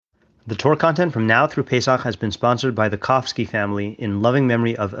The Torah content from now through Pesach has been sponsored by the Kofsky family in loving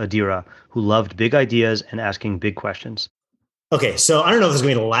memory of Adira, who loved big ideas and asking big questions. Okay, so I don't know if this is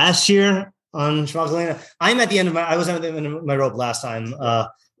going to be the last year on Shema Koleinu. I was at the end of my rope last time,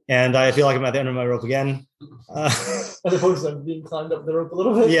 and I feel like I'm at the end of my rope again. As opposed to being climbed up the rope a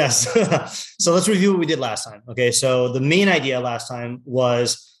little bit? Yes. So let's review what we did last time. Okay, so the main idea last time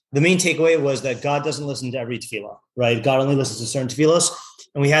the main takeaway was that God doesn't listen to every tefillah, right? God only listens to certain tefillahs.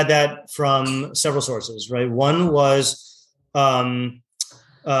 And we had that from several sources, right? One was the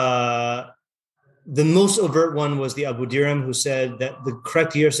most overt one was the Abu Diram, who said that the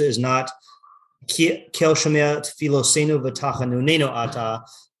correct Yersa is not Kel Shomea Tefilosenu v'Tachanunenu Ata,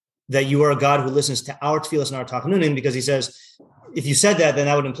 that you are a God who listens to our tefillos and our tachanunim, because he says, if you said that, then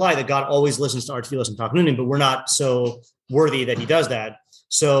that would imply that God always listens to our tefillos and tachanunim, but we're not so worthy that he does that.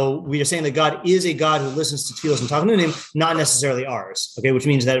 So we are saying that God is a God who listens to tefillos and tachanunim, not necessarily ours. Okay, which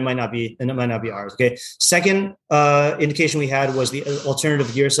means that it might not be ours. Okay. Second indication we had was the alternative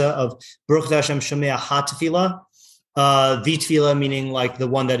girsa of Baruch Hashem Shomea Ha Tefillah, the tefillah meaning like the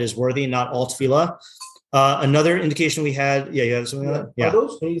one that is worthy, not all tefillah. Another indication we had, you have something like that? Yeah. Are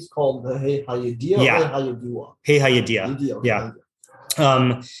those Hay's called the Hey Hayediyah or Hey Hayedua? Hey Hayediyah. Yeah.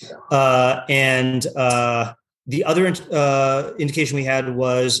 The other indication we had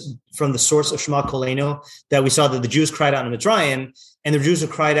was from the source of Shema Koleinu, that we saw that the Jews cried out in Mitzrayim, and the Jews who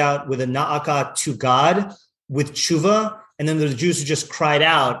cried out with a na'aka to God with tshuva, and then there were the Jews who just cried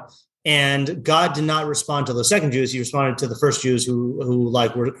out, and God did not respond to the second Jews. He responded to the first Jews who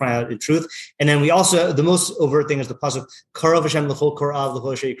were crying out in truth. And then we also, the most overt thing is the pasuk Karov Hashem l'chol korav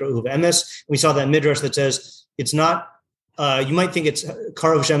l'chol sheyikrahu v'emes. We saw that midrash that says it's not. You might think it's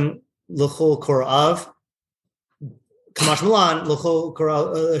Karov Hashem l'chol korav. Kamash Milan,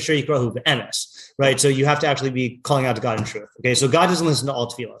 right? So you have to actually be calling out to God in truth. Okay, so God doesn't listen to all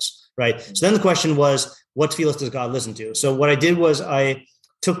tefillos, right? So then the question was, what tefillos does God listen to? So what I did was I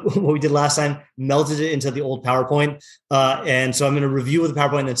took what we did last time, melted it into the old PowerPoint, and so I'm going to review the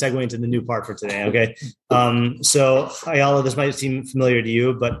PowerPoint and then segue into the new part for today. Okay, so Ayala, this might seem familiar to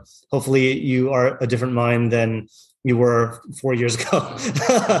you, but hopefully you are a different mind than you were 4 years ago,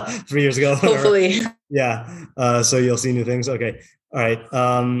 3 years ago. Whatever. Hopefully. Yeah. So you'll see new things. Okay. All right.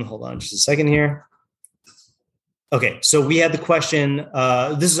 Hold on just a second here. Okay. So we had the question.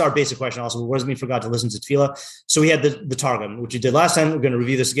 This is our basic question also. What does it mean for God to listen to tefillah? So we had the Targum, which we did last time. We're going to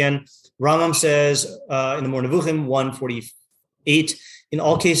review this again. Rambam says in the Moreh Nevuchim 148, in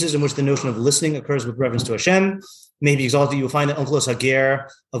all cases in which the notion of listening occurs with reference to Hashem, may be exalted, you will find that Onkelos Hager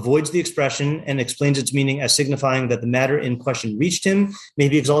avoids the expression and explains its meaning as signifying that the matter in question reached him, may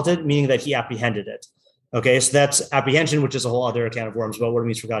be exalted, meaning that he apprehended it. Okay, so that's apprehension, which is a whole other can of worms about what it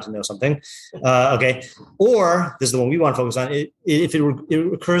means for God to know something. Okay, or this is the one we want to focus on. If it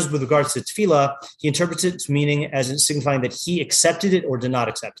occurs with regards to tefillah, he interprets its meaning as signifying that he accepted it or did not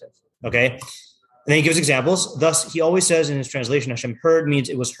accept it. Okay. And then he gives examples. Thus, he always says in his translation, Hashem heard means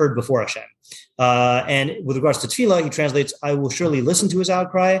it was heard before Hashem. And with regards to tefillah, he translates, I will surely listen to his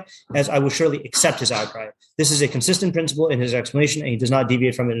outcry as I will surely accept his outcry. This is a consistent principle in his explanation, and he does not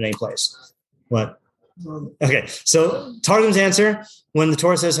deviate from it in any place. What? Okay, so Targum's answer, when the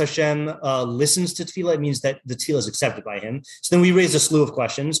Torah says Hashem listens to tefillah, it means that the tefillah is accepted by him. So then we raised a slew of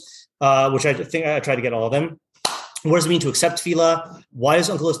questions, which I think I tried to get all of them. What does it mean to accept tefillah? Why does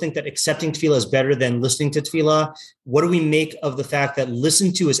Uncle Os think that accepting tefillah is better than listening to tefillah? What do we make of the fact that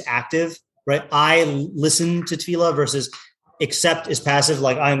listen to is active, right? I listen to tefillah versus accept is passive,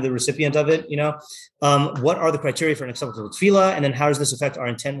 like I am the recipient of it, What are the criteria for an acceptable tefillah? And then how does this affect our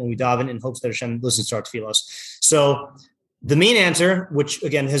intent when we daven in hopes that Hashem listens to our tefillahs? So the main answer, which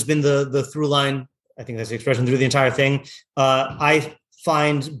again has been the through line, I think that's the expression through the entire thing, I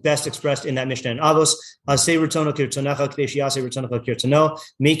find best expressed in that Mishnah in Avos.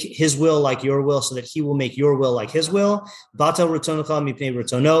 Make his will like your will so that he will make your will like his will.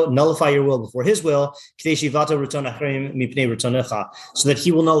 Nullify your will before his will, so that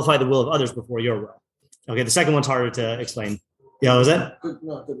he will nullify the will of others before your will. Okay, the second one's harder to explain. Yeah, was that?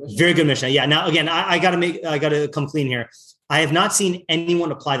 Very good Mishnah. Yeah, now again, I gotta come clean here. I have not seen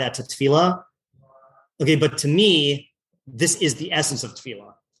anyone apply that to tefillah. Okay, but to me, this is the essence of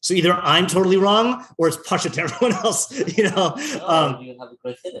tefillah. So either I'm totally wrong or it's pasha to everyone else, You have a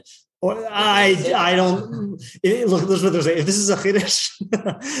great finish. Or I don't look. This is what they're saying. If this is a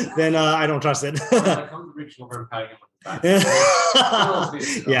chiddush, then I don't trust it.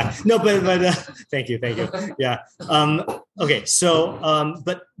 Yeah. No, but thank you. Yeah. Okay. So,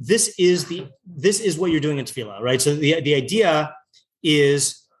 but this is what you're doing in tefillah, right? So the idea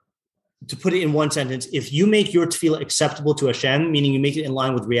is to put it in one sentence, if you make your tefillah acceptable to Hashem, meaning you make it in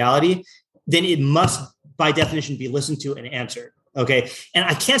line with reality, then it must, by definition, be listened to and answered. Okay. And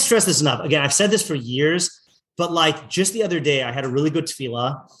I can't stress this enough. Again, I've said this for years, but like just the other day, I had a really good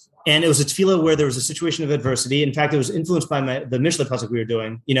tefillah, and it was a tefillah where there was a situation of adversity. In fact, it was influenced by the Mishle pasuk we were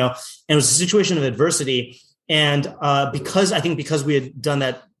doing, and it was a situation of adversity. And because we had done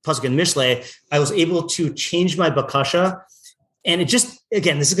that pasuk in Mishle, I was able to change my bakasha. And it just,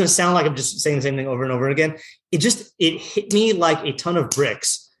 again, this is going to sound like I'm just saying the same thing over and over again. It hit me like a ton of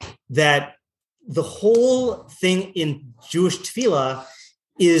bricks that the whole thing in Jewish tefillah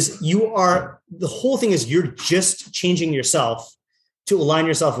is you're just changing yourself to align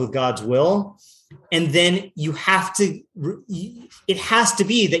yourself with God's will. And then it has to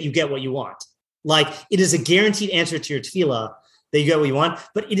be that you get what you want. Like it is a guaranteed answer to your tefillah that you get what you want,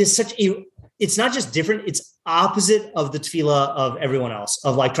 but it's not just different, it's opposite of the tefillah of everyone else,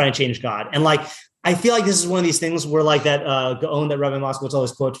 of like trying to change God. And like, I feel like this is one of these things where like that Gaon that Rabbi Moskowitz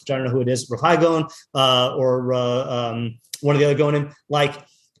always quotes, which I don't know who it is, Rav Hai Gaon, or one of the other Gaonim, like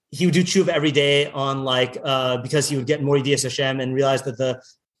he would do tshuva every day on like, because he would get more Yedias Hashem and realize that the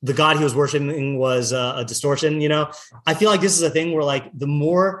God he was worshiping was a distortion, I feel like this is a thing where like the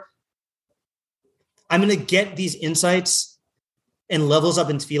more I'm going to get these insights and levels up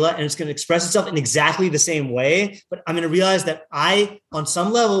in tefillah, and it's going to express itself in exactly the same way. But I'm going to realize that I, on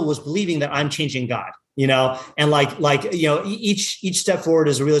some level, was believing that I'm changing God, and each step forward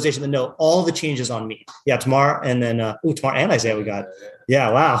is a realization that no, all the change is on me. Yeah, Tamar, and then Tamar and Isaiah we got.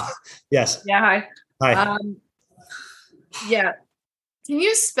 Yeah, wow. Yes. Yeah, hi. Hi. Yeah. Can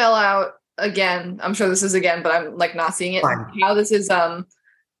you spell out again? I'm sure this is again, but I'm like not seeing it. Fine. How this is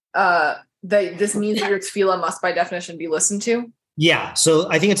this means that your tefillah must by definition be listened to. Yeah,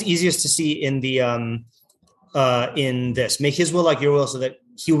 so I think it's easiest to see in the in this. Make his will like your will so that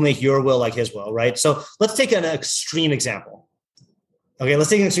he will make your will like his will, right? So let's take an extreme example. Okay,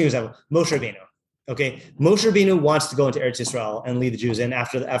 let's take an extreme example. Moshe Rabbeinu. Okay, Moshe Rabbeinu wants to go into Eretz Yisrael and lead the Jews in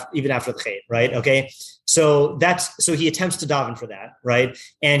even after the Chet, right? Okay, so he attempts to daven for that, right?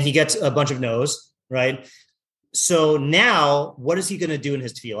 And he gets a bunch of no's, right? So now, what is he going to do in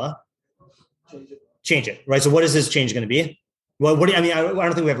his tefillah? Change it, right? So what is his change going to be? Well, I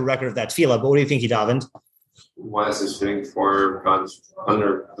don't think we have a record of that tefillah, but what do you think he davened? Why is this fitting for God's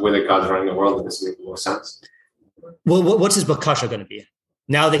under the way that God's running the world? This makes more sense. Well, what's his bakasha going to be?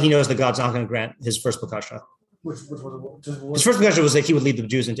 Now that he knows that God's not going to grant his first bakasha. Which was His first bakasha was that he would lead the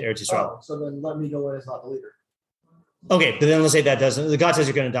Jews into Eretz Yisrael. So then let me go in as not the leader. Okay, but then let's say that doesn't. God says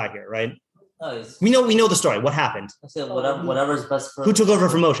you're going to die here, right? We know the story. What happened? I said whatever is best for. Who took over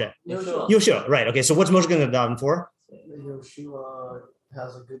from Moshe? Yoshua. Right. Okay. So what's Moshe going to daven for? Yoshua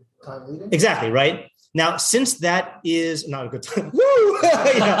has a good time leading. Exactly. Right. Now, since that is not a good time, woo! that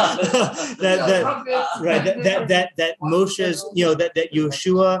Moshe's, that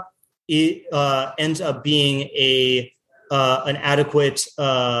Yoshua ends up being an adequate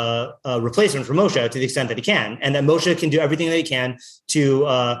replacement for Moshe to the extent that he can, and that Moshe can do everything that he can to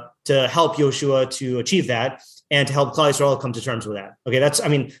help Yoshua to achieve that and to help Klal Yisrael come to terms with that. Okay,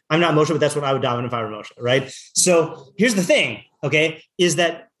 I'm not Moshe, but that's what I would daven if I were Moshe, right? So here's the thing, okay, is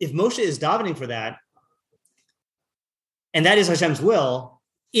that if Moshe is davening for that, and that is Hashem's will,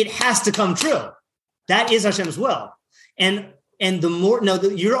 it has to come true. That is Hashem's will. And the more,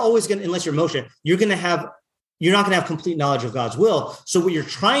 you're always going to, unless you're Moshe, you're not going to have complete knowledge of God's will. So what you're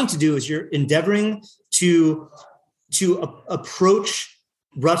trying to do is you're endeavoring to approach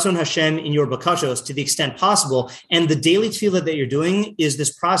Ratzon Hashem in your bakashos to the extent possible. And the daily tefillah that you're doing is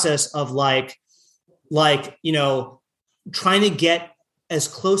this process of trying to get as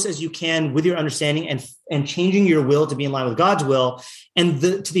close as you can with your understanding and changing your will to be in line with God's will. And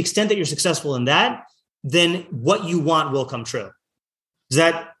to the extent that you're successful in that, then what you want will come true. Does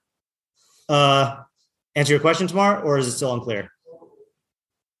that answer your question, Tamar, or is it still unclear?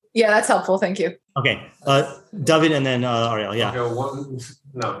 Yeah, that's helpful. Thank you. Okay. David and then Ariel. Yeah.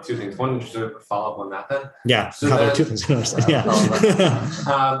 Okay, two things. One, just to follow up on that then. Yeah. So there are two things. Yeah.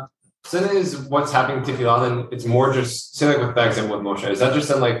 So that is what's happening to Tefillah, then it's more just, say like with the example with Moshe, is that just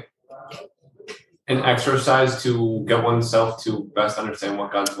then like an exercise to get oneself to best understand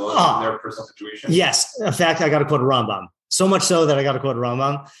what God's will is in their personal situation? Yes. In fact, I got to quote a Rambam. So much so that I got to quote a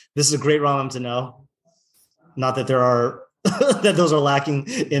Rambam. This is a great Rambam to know. Not that there are that those are lacking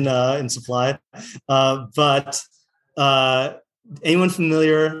in supply, but anyone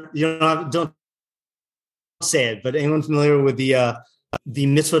familiar? Don't say it, but anyone familiar with the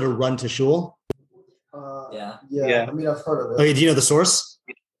mitzvah to run to shul? Yeah. I mean, I've heard of it. Okay, do you know the source?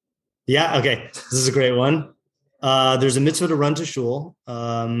 Yeah. Okay, this is a great one. There's a mitzvah to run to shul.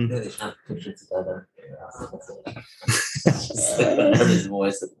 They should have pictures together. His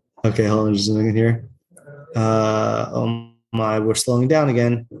voice. Okay, hold on just a second here. Oh my, we're slowing down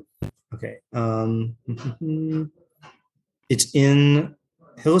again. Okay. It's in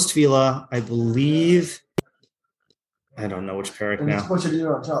Hills Tefillah, I believe. I don't know which parak now. It's what you do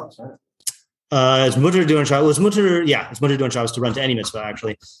on Shabbos, right? It's mutter to do on Shabbos. It's mutter to do on Shabbos to run to any mitzvah,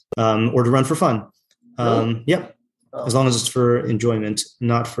 actually, or to run for fun. Really? Yep. Oh. As long as it's for enjoyment,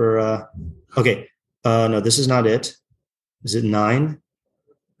 not for. Okay. No, this is not it. Is it 9?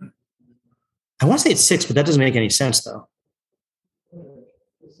 I want to say it's 6, but that doesn't make any sense, though.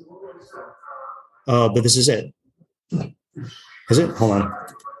 Oh, but this is it. Is it? Hold on.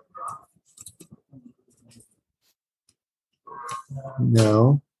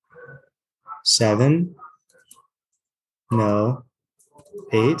 No. 7. No.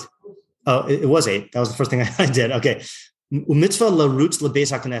 8. Oh, it was 8. That was the first thing I did. Okay. Mitzvah larutz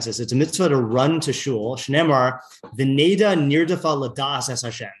lebeis hakneses. It's a mitzvah to run to shul. Shnemar v'neda nirdafa l'das es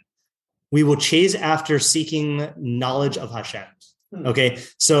Hashem. We will chase after seeking knowledge of Hashem. Okay.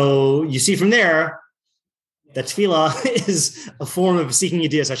 So you see from there that tefillah is a form of seeking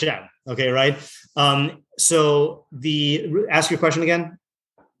Yedias Hashem. Okay, right? So ask your question again.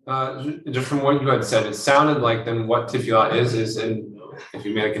 Just from what you had said, it sounded like then what tefillah is if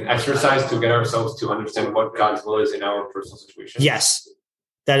you make an exercise to get ourselves to understand what God's will is in our personal situation. Yes,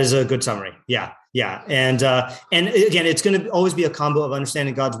 that is a good summary. Yeah, and again, it's going to always be a combo of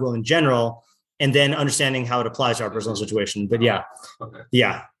understanding God's will in general and then understanding how it applies to our personal situation. But yeah, okay.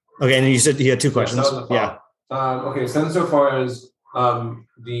 And then you said you had 2 questions. Okay, so then so far as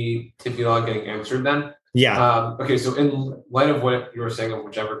the tefillah getting answered, then. Yeah. Okay, so in light of what you were saying of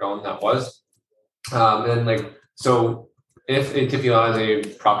whichever golem that was, then so if a tefillah is a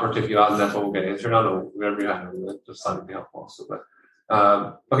proper tefillah, then that's what will get answered on, or whatever you have, just thought would be helpful also.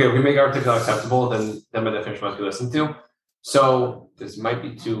 But if we make our tefillah acceptable, then by definition must be listened to. So this might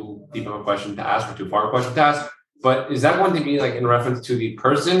be too deep of a question to ask or too far a question to ask, but is that going to be in reference to the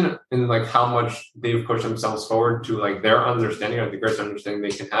person and how much they've pushed themselves forward to their understanding or the greatest understanding they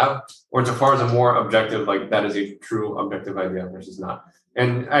can have, or insofar as a more objective, that is a true objective idea versus not?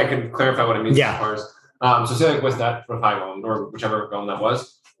 And I can clarify what I mean as far as so say with that for high golem or whichever golem that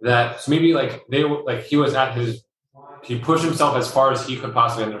was, that so maybe he was at he pushed himself as far as he could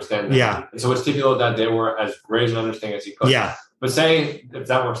possibly understand that. Yeah. And so it's typical that they were as great an understanding as he could. Yeah. But say if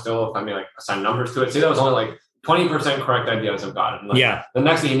that were still, if I mean assign numbers to it, say that was only 20% correct ideas of God. And the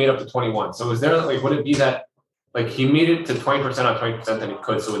next thing he made up to 21. So is there would it be that he made it to 20% on 20% that he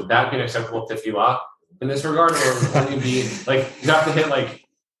could? So would that be an acceptable tefillah in this regard? Or would it be you have to hit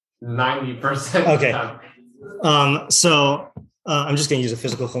 90%? Okay. So I'm just going to use a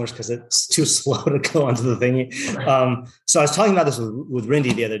physical chumash because it's too slow to go onto the thingy. So I was talking about this with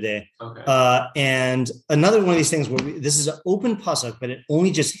Rindy the other day. Okay. And another one of these things where this is an open pasuk, but it only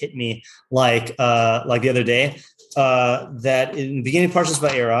just hit me like the other day, that in the beginning of Parshas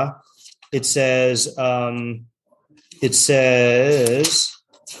Va'era, it says,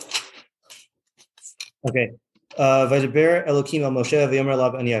 okay, Vaydaber Elokim el Moshe v'yomer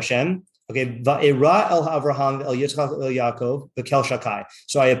elav ani Hashem. Okay, Va'era el Avraham el Yitzchak el Yaakov v'kel Shakai.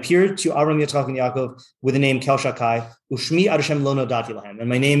 So I appeared to Avraham, Yitzchak, and Yaakov with the name Kel Shakai. Ushmi ad Hashem lo nodati lahem, and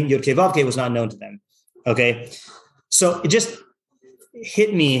my name Yod Kei Vav Kei was not known to them. Okay, so it just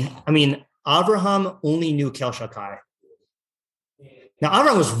hit me. I mean, Avraham only knew Kel Shakai. Now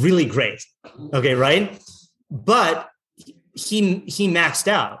Avraham was really great. Okay, right? But he maxed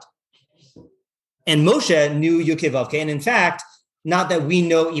out, and Moshe knew Yod Kei Vav Kei, and in fact, not that we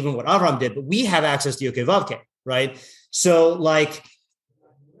know even what Avraham did, but we have access to Yod Kei Vav Kei, right? So,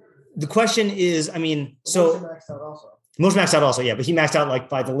 the question is, I mean, so Moshe maxed out also, yeah, but he maxed out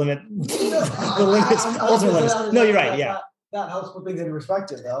by the limit, the limits, ultimate limits. No, you're right, yeah. That helps put things into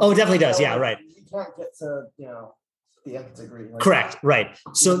perspective, though. Oh, it definitely does, yeah, right. You can't get to the nth degree. Correct, right.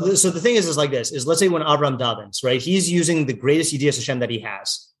 So the thing is like this: is let's say when Avraham davens, right, he's using the greatest Yedias Hashem that he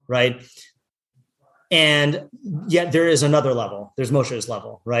has, right? And yet there is another level. There's Moshe's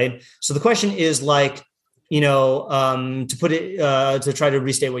level, right? So the question is to put it, to try to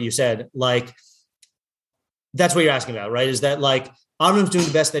restate what you said, that's what you're asking about, right? Is that Avram's doing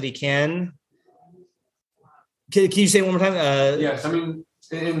the best that he can? Can you say it one more time? Yes, I mean,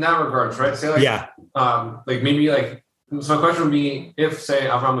 in that regards, right? Say maybe so my question would be, if say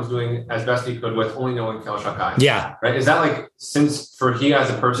Avram was doing as best he could with only knowing Kel Shakai, right? Is that since for he as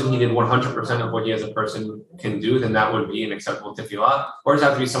a person he did 100% of what he as a person can do, then that would be an acceptable tefillah, or does it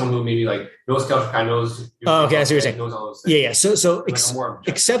have to be someone who maybe knows Kel Shakai, knows? Okay, I see what you're saying. Knows all those things. Yeah. So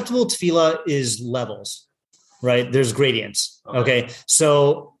acceptable tefillah is levels. right? There's gradients. Okay.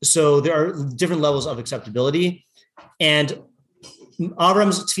 So there are different levels of acceptability, and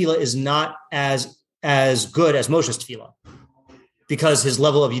Avram's tefillah is not as good as Moshe's tefillah, because his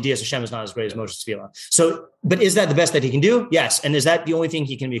level of Yedias Hashem is not as great as Moshe's tefillah. So, but is that the best that he can do? Yes. And is that the only thing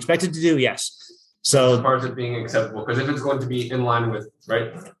he can be expected to do? Yes. So as far as it being acceptable, because if it's going to be in line with,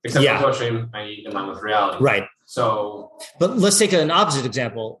 right, acceptable to Hashem, i.e. in line with reality. Right. So, but let's take an opposite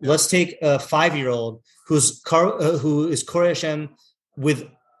example. Let's take a 5-year-old who is Koreh Hashem with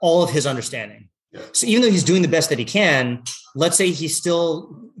all of his understanding. Yeah. So even though he's doing the best that he can, let's say he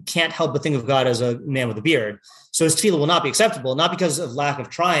still can't help but think of God as a man with a beard. So his tefillah will not be acceptable, not because of lack of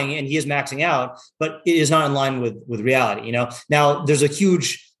trying, and he is maxing out, but it is not in line with reality. Now there's a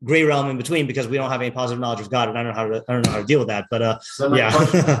huge gray realm in between, because we don't have any positive knowledge of God, and I don't know how to deal with that. But so yeah.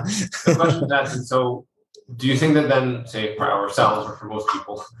 The question is asked, and so do you think that then, say for ourselves or for most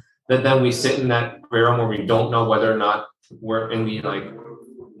people, that then we sit in that gray realm where we don't know whether or not we're in the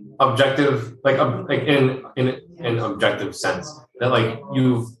objective, in an objective sense, that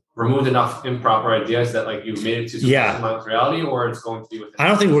you've removed enough improper ideas that you've made it to in line with reality, or it's going to be within? I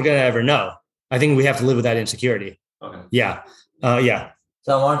don't think we're going to ever know. I think we have to live with that insecurity. Okay. Yeah.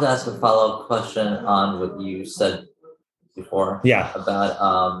 So I wanted to ask a follow-up question on what you said before. Yeah.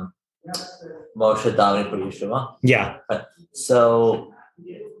 About Moshe davening for Yeshua. Yeah. So,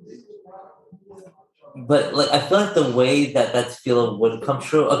 but I feel like the way that tefillah would come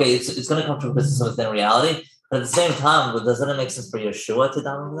true. Okay, it's going to come true because it's within reality. But at the same time, doesn't it make sense for Yeshua to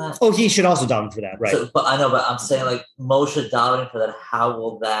daven for that? Oh, he should also daven for that, right? So, but I'm saying Moshe davening for that. How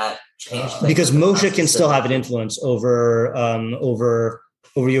will that change things? Because Moshe can still have an influence over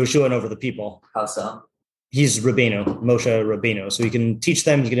Yeshua and over the people. How so? He's Moshe Rabbeinu. So he can teach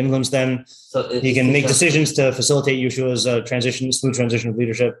them, he can influence them. So he can make decisions to facilitate Yeshua's smooth transition of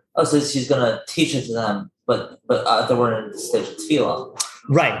leadership. Oh, so he's going to teach it to them, but they weren't in the stage of tefillah.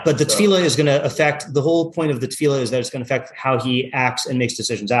 Right. But the tefillah is going to affect, the whole point of the tefillah is that it's going to affect how he acts and makes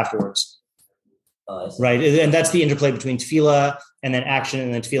decisions afterwards. Right. And that's the interplay between tefillah and then action,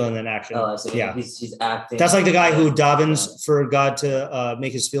 and then tefillah and then action. Oh, I see. Yeah. He's acting. That's like the guy who davens for God to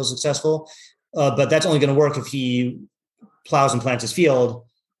make his field successful. But that's only going to work if he plows and plants his field,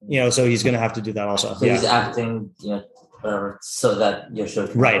 so he's going to have to do that also. So he's acting, whatever, so that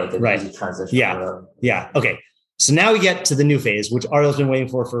Yeshua can have right. easy transition. Yeah. Okay. So now we get to the new phase, which Ariel's been waiting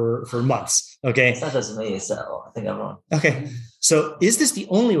for months. Okay. It's not just me, so I think everyone. Okay. So is this the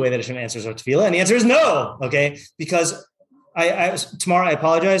only way that Hashem answers our tefillah? And the answer is no. Okay. Because tomorrow, I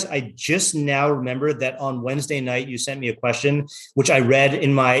apologize. I just now remembered that on Wednesday night, you sent me a question, which I read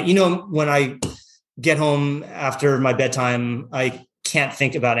in my, when I get home after my bedtime, I can't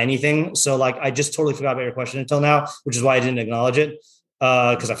think about anything. So I just totally forgot about your question until now, which is why I didn't acknowledge it,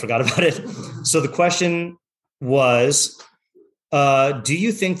 because I forgot about it. So the question was, do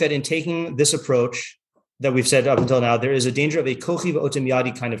you think that in taking this approach that we've said up until now, there is a danger of a kochi v'otem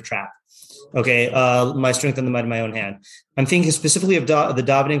yadi kind of trap? Okay, my strength and the might of my own hand. I'm thinking specifically of the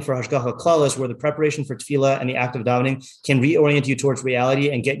davening for Hashgacha Klalis, where the preparation for tefillah and the act of davening can reorient you towards reality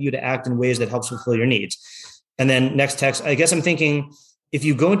and get you to act in ways that helps fulfill your needs. And then next text, I guess I'm thinking, if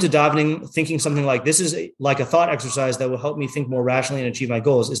you go into davening thinking something like, this is like a thought exercise that will help me think more rationally and achieve my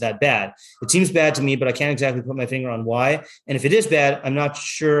goals, is that bad? It seems bad to me, but I can't exactly put my finger on why. And if it is bad, I'm not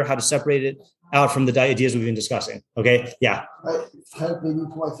sure how to separate it out from the ideas we've been discussing. Okay. Yeah. I kind of maybe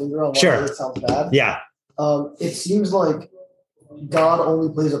put my finger on why Sure. it sounds bad. Yeah. It seems like God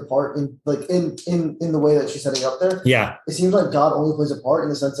only plays a part in the way that she's setting up there. Yeah. It seems like God only plays a part in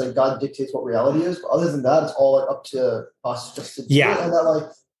the sense that God dictates what reality is. But other than that, it's all up to us just to do it. And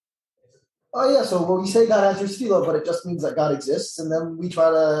that so when we say God answers tefillah, but it just means that God exists, and then we try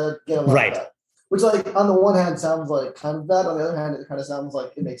to get along with that. Which, on the one hand, sounds like kind of bad. On the other hand, it kind of sounds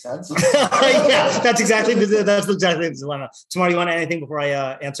like it makes sense. Yeah, that's exactly the dilemma. Tamar, you want to add anything before I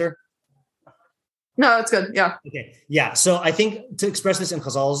answer? No, it's good. Yeah. Okay. Yeah. So I think to express this in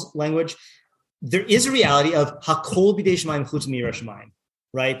Chazal's language, there is a reality of hakol b'dei shemayim chutz mi'yirah shemayim,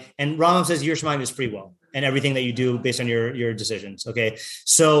 right? And Rambam says Yirah shemayim is free will and everything that you do based on your decisions. Okay.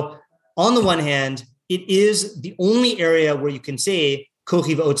 So on the one hand, it is the only area where you can say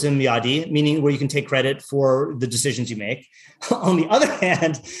kochi v'otzim yadi, meaning where you can take credit for the decisions you make. On the other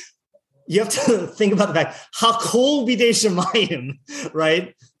hand, you have to think about the fact hakol b'dei shemayim,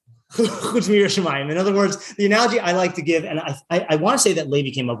 right? In other words, the analogy I like to give, and I want to say that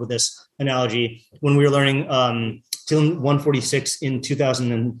Levi came up with this analogy when we were learning Tehillim 146 in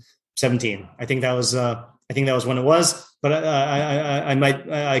 2017. I think that was when it was, but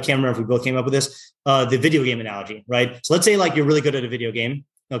I can't remember if we both came up with this. The video game analogy, right? So let's say you're really good at a video game,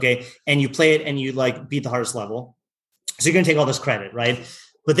 okay, and you play it and you like beat the hardest level. So you're going to take all this credit, right?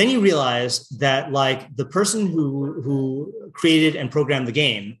 But then you realize that like the person who created and programmed the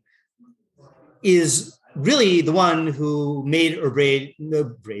game is really the one who made or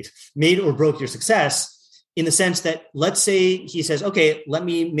broke your success, in the sense that, let's say he says, okay, let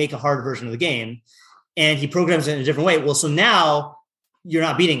me make a hard version of the game, and he programs it in a different way. Well, so now you're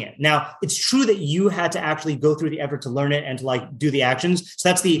not beating it. Now, it's true that you had to actually go through the effort to learn it and to like do the actions. So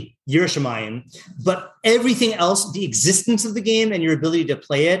that's the Yerushalayim. But everything else, the existence of the game and your ability to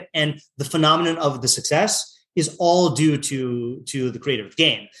play it and the phenomenon of the success is all due to the creator of the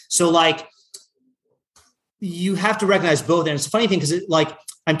game. So like, you have to recognize both. And it's a funny thing because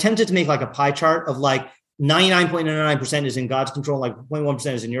I'm tempted to make like a pie chart of like 99.99% is in God's control, like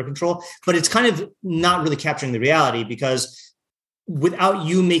 0.1% is in your control, but it's kind of not really capturing the reality, because without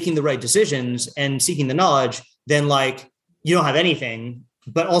you making the right decisions and seeking the knowledge, then like you don't have anything,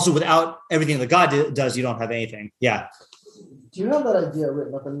 but also without everything that God does, you don't have anything. Yeah. Do you have that idea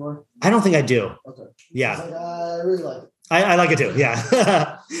written up anywhere? I don't think I do. Okay. Yeah. I really like it. I like it too.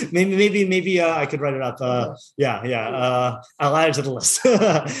 Yeah. maybe I could write it up. Yeah. I'll add it to the list.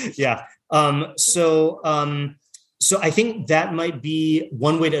 Yeah. So I think that might be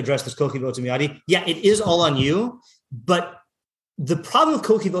one way to address this koki v'otam yadi. Yeah, it is all on you, but the problem with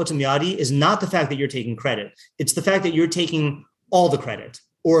koki v'otam yadi is not the fact that you're taking credit. It's the fact that you're taking all the credit,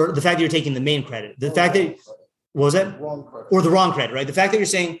 or the fact that you're taking the main credit. The fact that, what was it? Wrong credit. Or the wrong credit, right? The fact that you're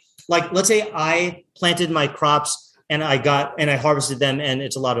saying, like, let's say I planted my crops and I harvested them, and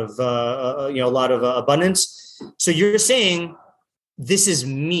it's a lot of abundance. So you're saying this is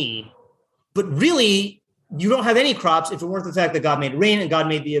me, but really you don't have any crops if it weren't the fact that God made rain and God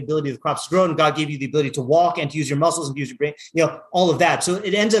made the ability of the crops to grow and God gave you the ability to walk and to use your muscles and to use your brain, all of that. So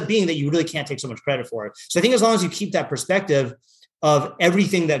it ends up being that you really can't take so much credit for it. So I think as long as you keep that perspective of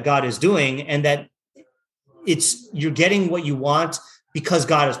everything that God is doing, and that you're getting what you want because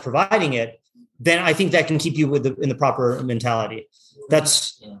God is providing it, then I think that can keep you in the proper mentality.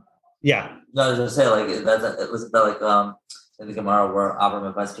 That's, yeah. No, I was going to say, like, it was about like, in the Gemara where Abram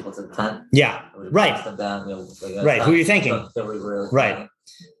invites people to the tent. Yeah, right. Them down, right. Who are you thanking? Right.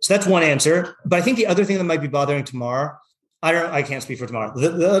 So that's one answer. But I think the other thing that might be bothering Tamar, I can't speak for Tamar.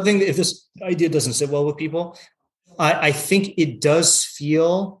 The other thing, if this idea doesn't sit well with people, I think it does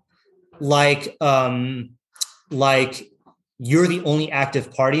feel like you're the only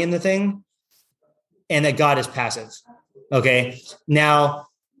active party in the thing, and that God is passive. Okay. Now,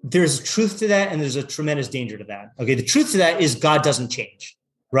 there's truth to that, and there's a tremendous danger to that. Okay. The truth to that is God doesn't change,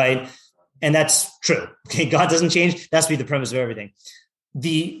 right? And that's true. Okay. God doesn't change. That's be the premise of everything.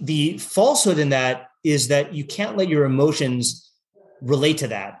 The falsehood in that is that you can't let your emotions relate to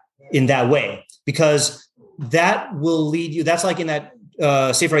that in that way, because that will lead you. That's like in that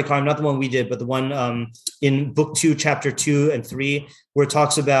Sefer HaKaim, not the one we did, but the one in book 2, chapter 2 and 3, where it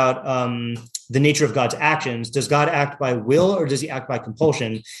talks about the nature of God's actions. Does God act by will, or does he act by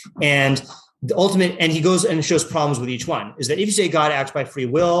compulsion? And the ultimate, and he goes and shows problems with each one, is that if you say God acts by free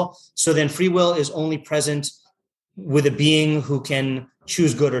will, so then free will is only present with a being who can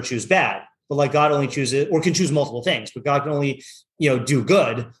choose good or choose bad. But like God only chooses, or can choose multiple things, but God can only, do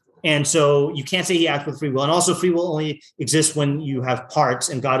good. And so you can't say he acts with free will. And also free will only exists when you have parts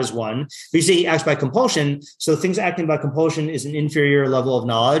and God is one. But you say he acts by compulsion. So things acting by compulsion is an inferior level of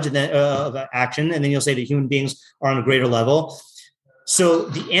knowledge and then of action. And then you'll say that human beings are on a greater level. So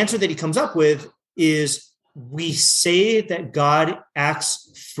the answer that he comes up with is, we say that God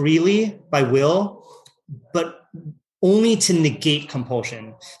acts freely by will, but only to negate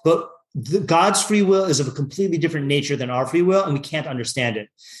compulsion. But God's free will is of a completely different nature than our free will, and we can't understand it.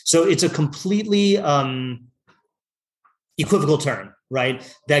 So it's a completely equivocal term, right?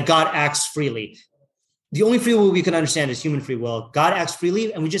 That God acts freely. The only free will we can understand is human free will. God acts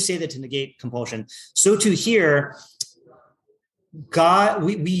freely, and we just say that to negate compulsion. So to here, God,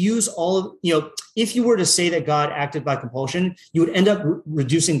 we use all of, if you were to say that God acted by compulsion, you would end up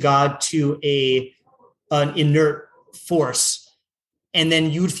reducing God to an inert force. And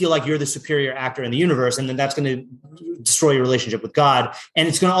then you would feel like you're the superior actor in the universe. And then that's going to destroy your relationship with God. And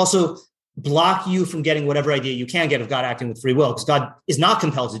it's going to also block you from getting whatever idea you can get of God acting with free will, because God is not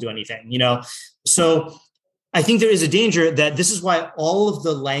compelled to do anything, So I think there is a danger that this is why all of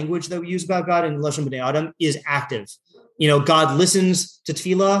the language that we use about God in Lashon B'nai Adam is active. God listens to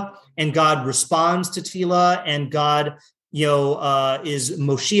tefillah, and God responds to tefillah, and God is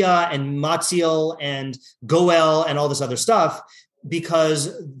Moshiach and Matzil and Goel and all this other stuff,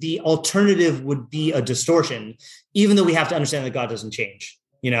 because the alternative would be a distortion, even though we have to understand that God doesn't change.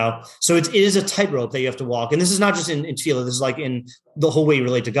 So it is a tightrope that you have to walk. And this is not just in tefillah. This is like in the whole way you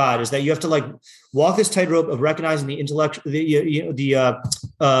relate to God, is that you have to like walk this tightrope of recognizing the intellect,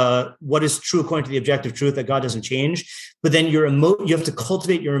 what is true according to the objective truth, that God doesn't change. But then you have to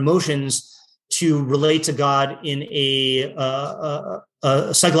cultivate your emotions to relate to God in a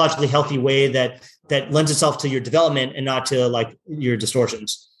psychologically healthy way that lends itself to your development and not to like your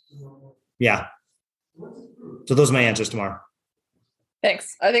distortions. Yeah. So those are my answers tomorrow.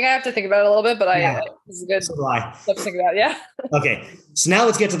 Thanks. I think I have to think about it a little bit, but this is good. So do I. Stuff to think about. Yeah. Okay. So now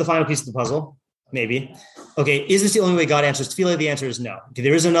let's get to the final piece of the puzzle. Maybe. Okay. Is this the only way God answers tefillah? The answer is no. Okay.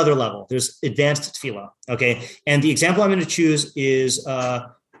 There is another level. There's advanced tefillah. Okay. And the example I'm going to choose is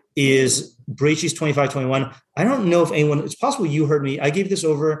Bereshit 25:21. I don't know if anyone, it's possible you heard me. I gave this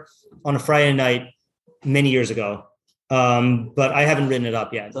over on a Friday night many years ago. But I haven't written it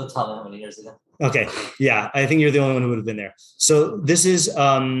up yet. Don't tell me how many years ago. Okay. Yeah. I think you're the only one who would have been there. So this is,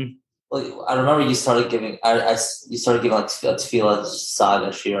 well, I remember you started giving, you started giving like tefillah saga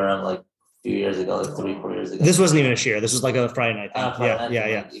shiurim like a few years ago, like 3-4 years ago. This wasn't even a shir. This was like a Friday night thing.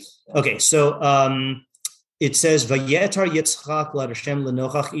 Yeah. Okay. So, it says, Vayetar Yitzchak l'Hashem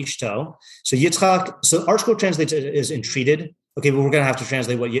l'nochach ishto. So Yitzchak, so ArtScroll translates it as entreated. Okay, but we're going to have to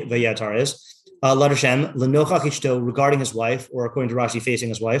translate what Vayetar is. L'Hashem l'nochach ishto, regarding his wife, or according to Rashi, facing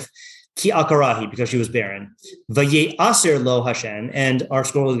his wife. Ki akarahi, because she was barren. Vaye'aser lo Hashem, and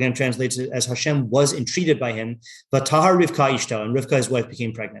ArtScroll again translates it as Hashem was entreated by him. Vatahar Rivka ishto, and Rivka, his wife,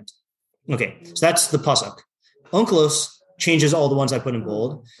 became pregnant. Okay, so that's the pasuk. Onkelos changes all the ones I put in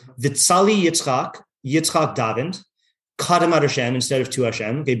bold. Vitzali Yitzchak davened, kadam ad Hashem instead of to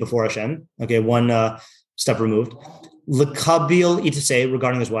Hashem. Okay, before Hashem. Okay, one step removed. L'kabil itasei,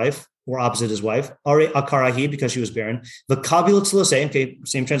 regarding his wife, or opposite his wife. Are akarahi, because she was barren. L'kabil tzlosei. Okay,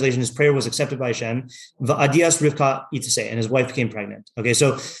 same translation. His prayer was accepted by Hashem. Va'adias rivka itasei, and his wife became pregnant. Okay,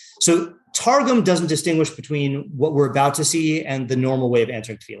 so Targum doesn't distinguish between what we're about to see and the normal way of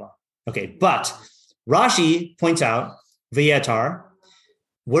answering tefillah. Okay, but Rashi points out Vayetar.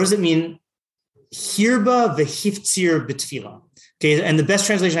 What does it mean? Hirba v'hiftzir b'tefillah. Okay, and the best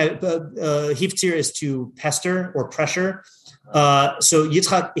translation, hiftzir is to pester or pressure. So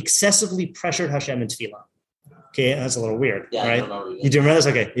Yitzchak excessively pressured Hashem in tefillah. Okay, that's a little weird, right? You do remember this?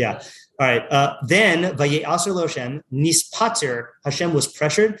 Okay, yeah. All right. Then vaye'aser lo Hashem nispater. Hashem was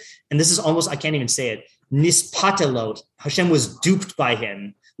pressured, and this is almost, I can't even say it. Nispatelot. Hashem was duped by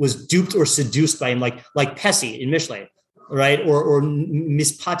him. Was duped or seduced by him, like Pesi in Mishlei, right? Or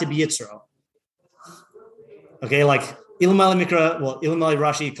mispate b'yitzro. Okay, like Ilmali Mikra, well, Ilmali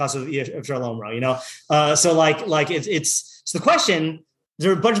Rashi Kasav Shalom, so it's the question. There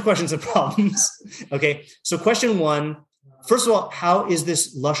are a bunch of questions and problems. Okay, so question one, first of all, how is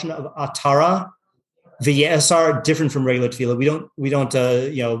this lashon of atara v'yesar different from regular tefillah? We don't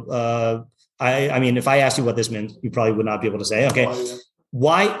I mean, if I asked you what this meant, you probably would not be able to say. Okay,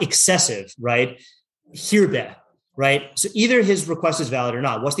 why excessive, right? Hirbeh. Right. So either his request is valid or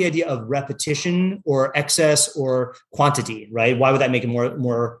not. What's the idea of repetition or excess or quantity? Right. Why would that make it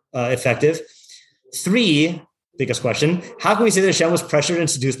more effective? 3, biggest question. How can we say that Hashem was pressured and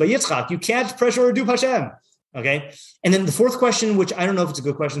seduced by Yitzchak? You can't pressure or dupe Hashem. Okay. And then the 4th question, which I don't know if it's a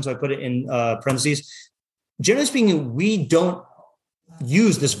good question, so I put it in parentheses. Generally speaking, we don't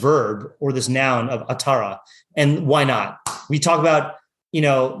use this verb or this noun of atara. And why not? We talk about,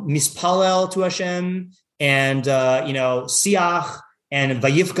 mispalel to Hashem, and siach and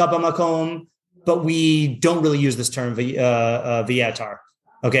vayifka b'makom, but we don't really use this term vayetar.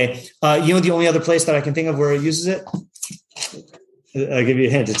 Okay, the only other place that I can think of where it uses it, I'll give you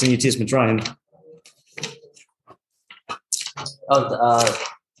a hint. It's in Yetzias Mitzrayim.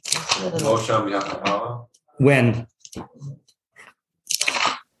 When?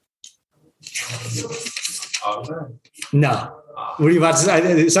 No. What are you about to say?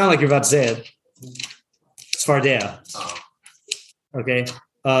 It sounded like you're about to say it. Sfardea. Okay.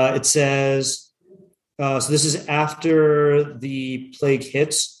 It says, so this is after the plague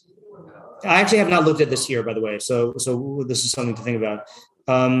hits. I actually have not looked at this here, by the way. So this is something to think about.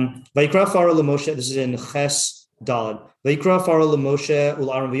 Vayikra Pharaoh LeMoshe, this is in Ches Daled. Vayikra Pharaoh LeMoshe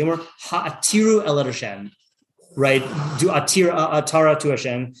Ul-Aaron V'yomer Ha'atiru El Hashem. Right? Do atara to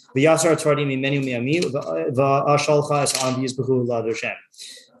Hashem. V'yasar atvardim imenu mi'ami v'ashalcha es am v'yizbechu l'ad Hashem.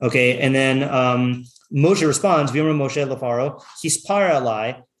 Okay, and then Moshe responds, V'yomer Moshe LeParo, Hispar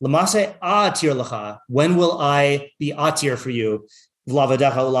alai, Lamase atir lecha. When will I be atir for you?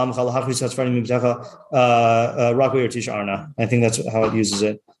 V'lavadecha ulamcha l'hachris hatzvardim mibtecha rakui or tisharna. I think that's how it uses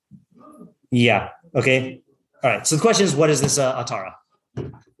it. Yeah. Okay. All right. So the question is, what is this atara?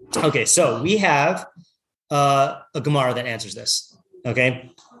 Okay. So we have a Gemara that answers this.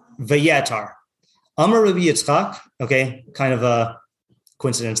 Okay. Vayetar. Amar Rabbi Yitzchak. Okay. Kind of a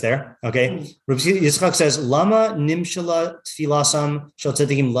coincidence there. Okay. Rabbi Yitzchak says, Lama nimshala tfilasam shel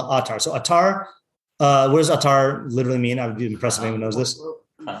tzadikim la'atar. So atar, what does atar literally mean? I would be impressed if anyone knows this.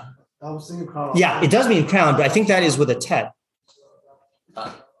 I was thinking crown. Yeah, it does mean crown, but I think that is with a tet.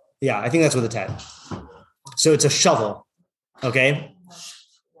 Yeah, I think that's with a tet. So it's a shovel. Okay.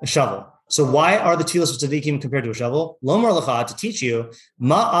 A shovel. So why are the tefillos of tzaddikim compared to a shovel? Lomar lecha, to teach you,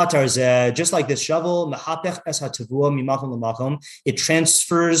 ma atar zeh, just like this shovel, mehapech es hatavua mimakom lemakom, it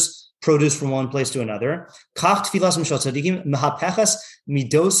transfers produce from one place to another. Kach tefillas shel tzaddikim mehapeches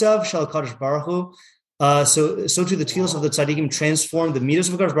midosav shel kadosh baruch hu. So too the tefillos of the tzaddikim transform the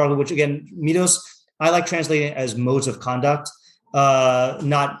midos of kadosh baruch hu, which again, midos, I like translating it as modes of conduct,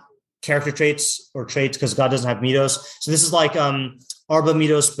 not character traits or traits, because God doesn't have midos. So this is like Arba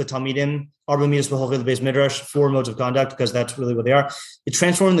midos b'talmidim, Arba midos b'holchei l'beis midrash, 4 modes of conduct, because that's really what they are. It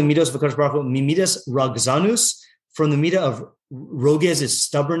transformed the midos of HaKadosh Baruch Hu, mimidas ragzanus, from the midah of rogez is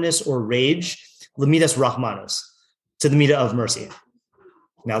stubbornness or rage, lemidas rachmanus, to the midah of mercy.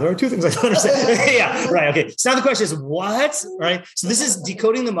 Now there are 2 things I don't understand. Yeah, right. Okay. So now the question is what? Right. So this is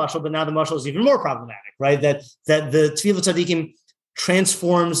decoding the mashal, but now the mashal is even more problematic, right? That the tefillah tzaddikim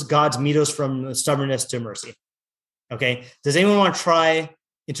transforms God's midos from stubbornness to mercy. Okay. Does anyone want to try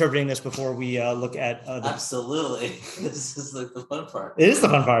interpreting this before we look at? Absolutely. This is like the fun part. It is the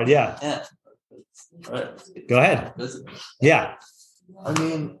fun part. Yeah. Yeah. Right. Go ahead. Yeah. I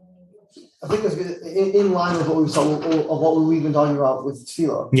mean, I think it's in line with what we've been talking about with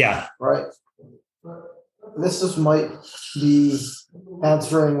tefillah. Yeah. Right. This just might be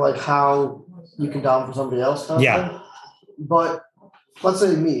answering like how you can daven for somebody else. Kind of thing. But let's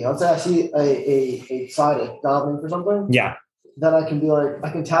say me. Let's say I see a tzaddik davening for something. Yeah. Then I can be like, I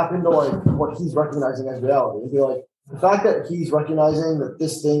can tap into like what he's recognizing as reality and be like, the fact that he's recognizing that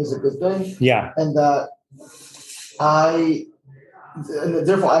this thing is a good thing. Yeah. And that and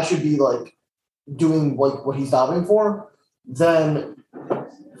therefore I should be like doing like what he's davening for, then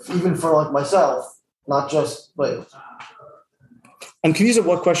even for like myself, not just like. I'm confused at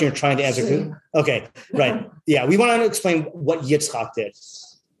what question you're trying to answer. Okay, right. Yeah, we want to explain what Yitzchak did,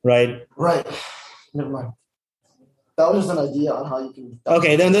 right? Right. Never mind. That was just an idea on how you can.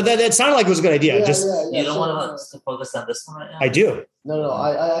 Okay, then that sounded like it was a good idea. You don't want us to focus on this one right now? I do. No.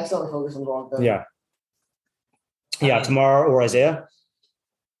 I accidentally focused on the wrong thing. Yeah. Yeah, Tamar or Isaiah?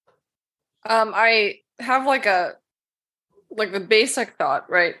 I have like the basic thought,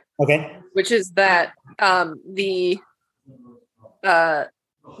 right? Okay. Which is that the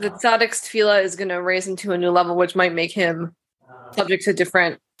tzaddik's tefillah is going to raise him to a new level, which might make him subject to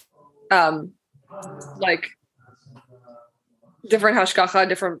different different hashgacha,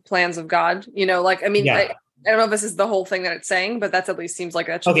 different plans of God. You know, like, I mean, I don't know if this is the whole thing that it's saying, but that's at least seems like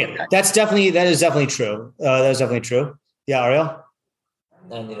that. Okay, that is definitely true. That is definitely true. Yeah, Ariel?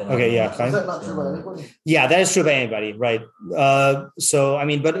 Okay, yeah, fine. Is that not true by anybody? Yeah, that is true by anybody, right? So, I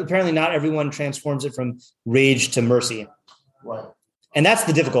mean, but apparently not everyone transforms it from rage to mercy. Right. And that's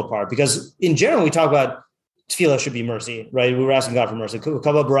the difficult part, because in general, we talk about tefillah should be mercy, right? We were asking God for mercy.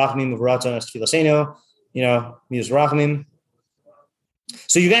 Kava barachmim v'ratzon tefillah, you know, midas rachmim.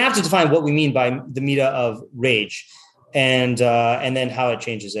 So you're gonna have to define what we mean by the midah of rage, and then how it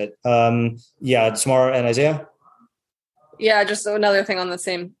changes it. Tamar and Isaiah. Yeah, just another thing on the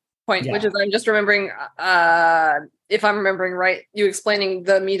same point, which is I'm just remembering, if I'm remembering right, you explaining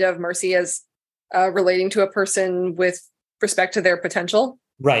the midah of mercy as relating to a person with respect to their potential,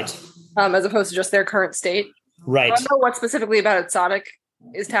 right? As opposed to just their current state, right? I don't know what specifically about a tzaddik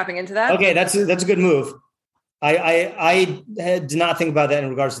is tapping into that. Okay, that's a good move. I did not think about that in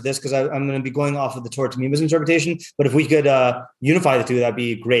regards to this, because I'm going to be going off of the Torah Tamim's interpretation. But if we could unify the two, that'd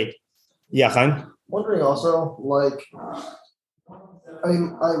be great. Yeah, Chaim? Wondering also, like, I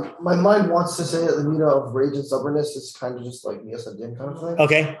mean, my mind wants to say that the midah of rage and stubbornness is kind of just like Midas Adin kind of thing.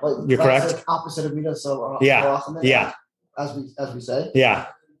 Okay, like, you're correct. Like opposite of midah, so yeah, as we say. Yeah.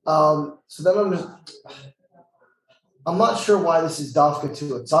 So then I'm not sure why this is dafka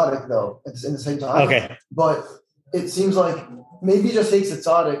to a tzaddik though. It's in the same time. Okay. But it seems like maybe it just takes a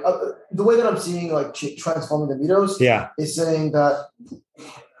tzaddik. The way that I'm seeing like transforming the midos, is saying that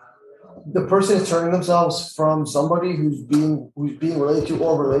the person is turning themselves from somebody who's being related to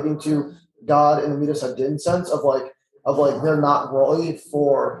or relating to God in the midas hadin sense of like they're not really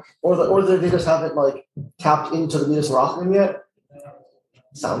for or they just haven't like tapped into the midas rachman yet.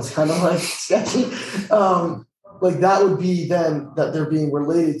 Sounds kind of like sketchy. Like that would be then that they're being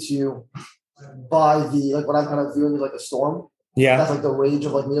related to by the like what I'm kind of viewing as like a storm. Yeah. That's like the rage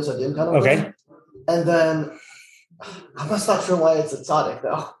of like Midas Adin kind of okay. thing. And then I'm just not sure why it's a tzaddik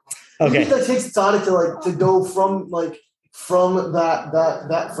though. Okay. Maybe that takes tzaddik to go from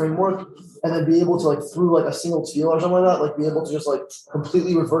that framework and then be able to through a single tefillah or something like that, be able to just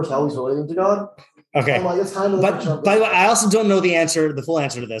completely reverse how he's relating to God. Okay. And it's kind of. But by the way, I also don't know the full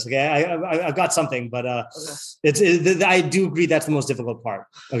answer to this. Okay, I've got something, but I do agree that's the most difficult part.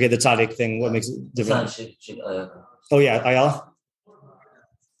 Okay, the tzaddik thing. What makes it different? Oh yeah, Ayala.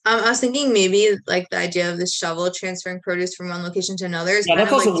 I was thinking maybe the idea of the shovel transferring produce from one location to another is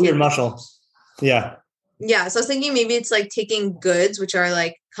that's also a weird muscle. Yeah. Yeah, so I was thinking maybe it's taking goods which are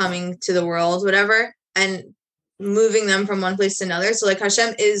coming to the world, whatever, and moving them from one place to another. So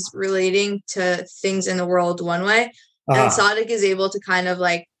Hashem is relating to things in the world one way, and tzaddik is able to kind of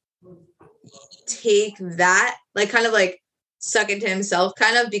take that, suck into himself,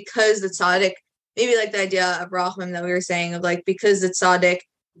 kind of, because the tzaddik, maybe the idea of Rachman that we were saying of because the tzaddik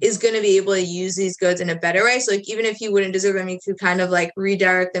is going to be able to use these goods in a better way. So even if he wouldn't deserve them, he could kind of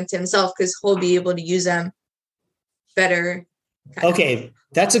redirect them to himself because he'll be able to use them better. Okay,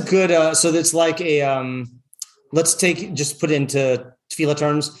 that's a good. So that's a. Let's just put it into tefillah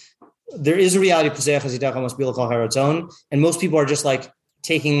terms. There is a reality, and most people are just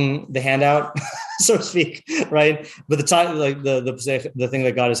taking the handout, so to speak, right? But the tzaddik, the thing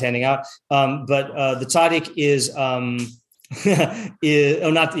that God is handing out. But the tzaddik is not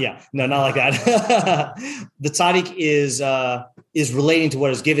like that. The tzaddik is relating to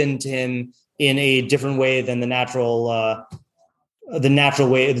what is given to him in a different way than the natural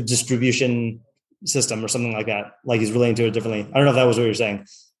way of the distribution system or something like that. He's relating to it differently. I don't know if that was what you're saying.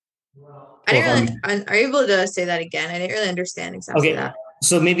 Are you able to say that again? I didn't really understand exactly that.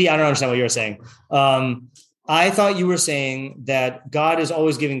 So maybe I don't understand what you're saying. I thought you were saying that God is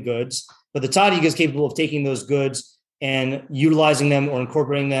always giving goods, but the tzaddik is capable of taking those goods and utilizing them or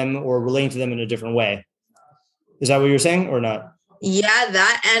incorporating them or relating to them in a different way. Is that what you're saying or not? Yeah,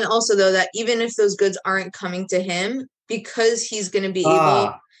 that. And also though, that even if those goods aren't coming to him, because he's going to be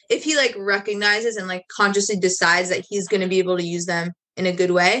able, if he recognizes and consciously decides that he's going to be able to use them in a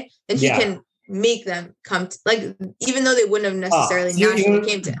good way, then he can make them come to, even though they wouldn't have necessarily naturally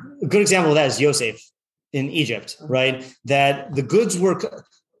came to him. A good example of that is Yosef in Egypt, right? That the goods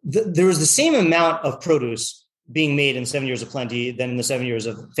there was the same amount of produce being made in 7 years of plenty than in the 7 years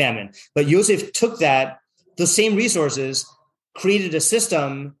of famine. But Yosef took those same resources, created a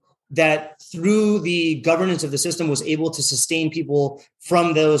system that through the governance of the system was able to sustain people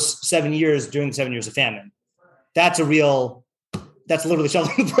from those 7 years during the 7 years of famine. That's literally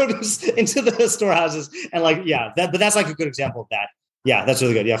shoveling the produce into the storehouses. And but that's a good example of that. Yeah, that's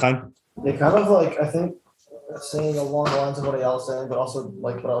really good. Yeah, fine. They kind of I think saying along the lines of what I was saying, but also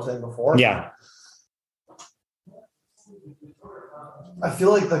what I was saying before. Yeah. I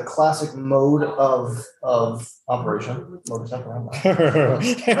feel the classic mode of operation.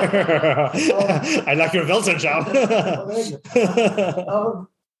 I like your Velton job.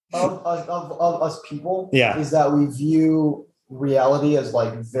 of us people is that we view reality as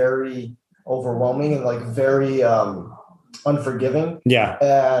very overwhelming and very unforgiving. Yeah.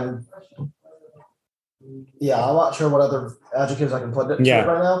 And I'm not sure what other adjectives I can put it right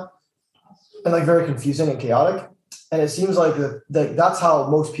now. And very confusing and chaotic. And it seems that's how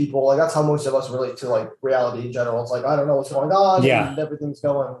most people, that's how most of us relate to reality in general. It's I don't know what's going on. And everything's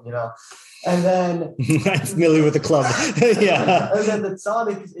going, And then I'm familiar with the club. Yeah. And then the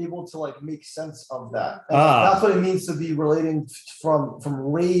tzaddik is able to make sense of that. And that's what it means to be relating from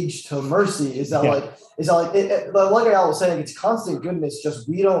rage to mercy. Is that like I was saying, it's constant goodness. Just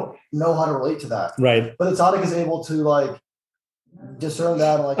we don't know how to relate to that. Right. But the tzaddik is able to discern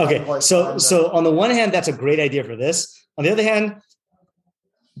that. Okay. So on the one hand, that's a great idea for this. On the other hand,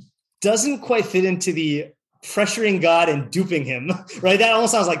 doesn't quite fit into the pressuring God and duping him, right? That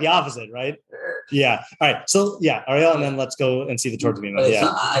almost sounds like the opposite, right? Yeah. All right. So Ariel, and then let's go and see the Torah to me. Okay, so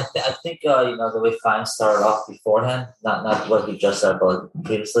I think the way Fine started off beforehand, not what he just said, but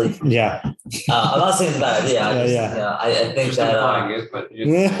previously. Yeah. I'm not saying it's a bad idea. I think that.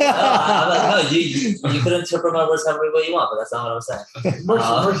 You could interpret my words however way you want, but that's not what I'm saying.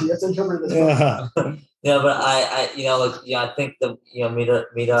 Mercy, you have to interpret this. Yeah, but I think the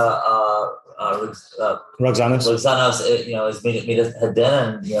Rogzanov's is Mida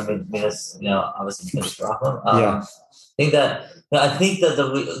Hadin and Midas obviously Midas Rachman. I think that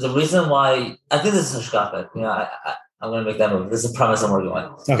the reason why I think this is a shkafet. I'm going to make that move. This is the premise I'm working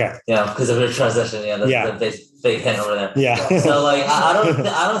on. Okay. Because of your transition. The big hint over there. Yeah. So I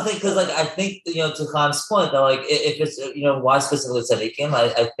don't think because I think to Khan's point that if it's why specifically tzaddikim,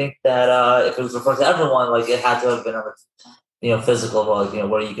 I think that if it was referred to everyone, it had to have been on the physical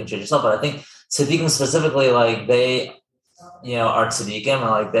where you can change yourself. But I think tzaddikim specifically, like they, are tzaddikim, and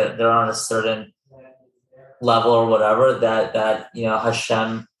like they're on a certain level or whatever that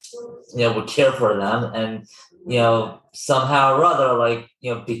Hashem, would care for them, and somehow or other, like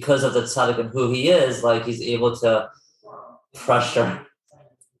because of the tzaddik and who he is, like he's able to pressure.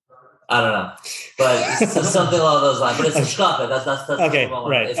 I don't know, but it's something along those lines. But it's a shkafa. That's okay,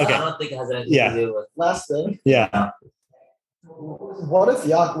 right? Okay. I don't think it has anything to do with. Last thing. Yeah. What if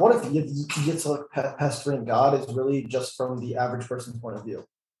Yitzhak pestering God is really just from the average person's point of view?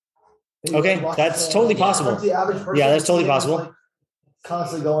 Maybe okay, that's totally possible. The average person, yeah, that's totally possible. Like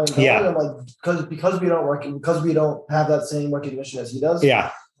constantly going. Yeah. And like because we don't have that same recognition as he does.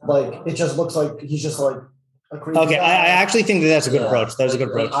 Yeah. Like it just looks like he's just like. Okay, I actually think that's a good approach. That's a good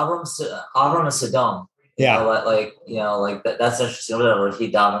approach. Avram and Sodom. Yeah. That's interesting. Whatever, he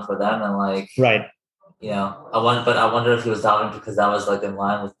davened for them, and like. Right. I wonder if he was davening because that was like in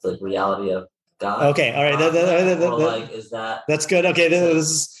line with the reality of God. Okay, all right. Is that? That's good. Okay,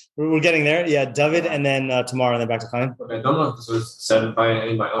 we're getting there. Yeah, David, and then tomorrow, and then back to Chaim. Okay, I don't know if this was said by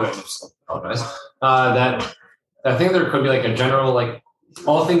anybody. Oh, I just apologize. That I think there could be like a general like.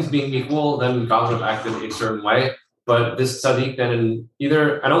 All things being equal, then God would have acted a certain way. But this tzaddik, then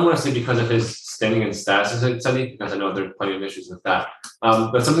I don't want to say because of his standing and status as a tzaddik, because I know there's plenty of issues with that.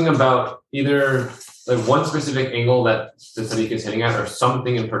 But something about either like one specific angle that the tzaddik is hitting at, or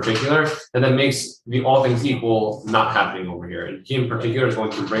something in particular, and that makes the all things equal not happening over here. And he in particular is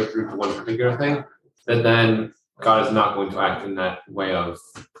going to break through to one particular thing, that then God is not going to act in that way of.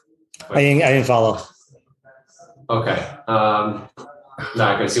 I didn't follow. Okay. No,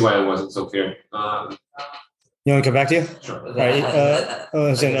 I can see why it wasn't so clear. You want to come back to you? Sure. All right.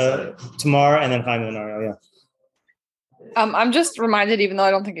 Tamar and then Chaim and then Ariel. Yeah. I'm just reminded, even though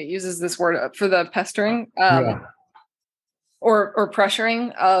I don't think it uses this word for the pestering or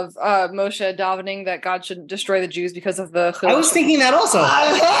pressuring of Moshe davening that God should destroy the Jews because of the. I was thinking that also.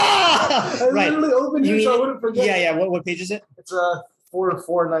 Right. Literally opened it, so I wouldn't forget. Yeah. What page is it? It's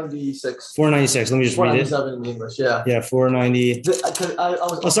 496. 496. Let me just read it. 497 in English. Yeah. Yeah. 490. I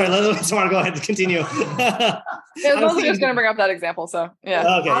was. Oh, sorry. Let me go ahead and continue. I was just going to bring up that example. So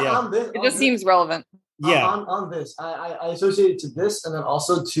yeah. Okay. Yeah. It just seems relevant. Yeah. On this, I associate it to this, and then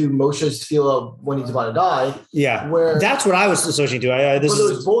also to Moshe's tefillah when he's about to die. Yeah. Where that's what I was associating to. This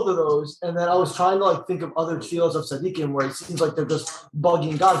is both of those, and then I was trying to like think of other tefillahs of tzaddikim where it seems like they're just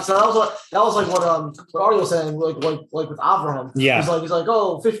bugging God. So that was like what Ari was saying, like with Abraham. Yeah. He's like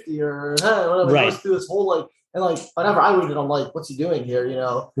 50 or hey, whatever. Right. He goes through this whole like, and like whenever I read it, I'm like, what's he doing here?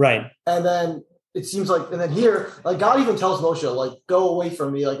 Right. And then. It seems like, and then here, like God even tells Moshe, like, go away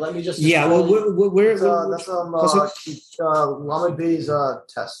from me, like, let me just. Yeah, well, where that's Lamed Bey's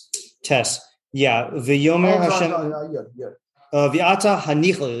test. Yeah, v'yomer Hashem v'ata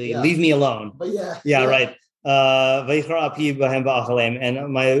hanichli, leave me alone. But yeah, right. V'yichar api b'hem ba'achalem,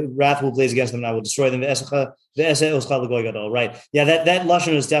 and my wrath will blaze against them, and I will destroy them. Right. Yeah, that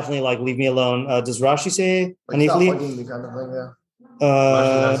lashon is definitely like leave me alone. Does Rashi say hanichli? Kind of thing,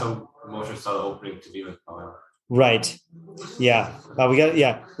 yeah. Moshe saw the opening to be with power. Right. Yeah. We got.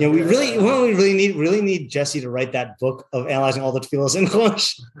 Yeah. We really need Jesse to write that book of analyzing all the tefillos in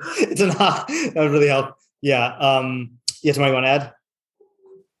English. That would really help. Yeah. Somebody want to add?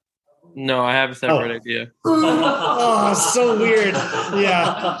 No, I have a separate idea. Oh, so weird.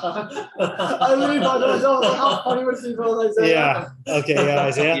 Yeah. I literally thought to myself, like, how funny would it be when I say that? Okay. Yeah.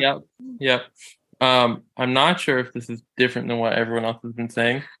 Isaiah. Yep. I'm not sure if this is different than what everyone else has been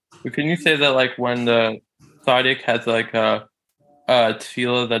saying. But can you say that, like, when the tzaddik has like a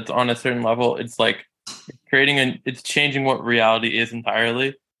tefillah that's on a certain level, it's like it's changing what reality is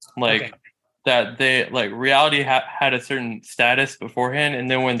entirely, like that they like reality had a certain status beforehand, and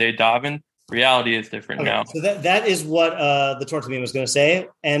then when they daven, reality is different now. So that is what the Torah Tamim was going to say,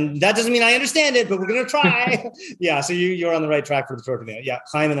 and that doesn't mean I understand it, but we're going to try. Yeah, so you're on the right track for the Torah Tamim. Yeah,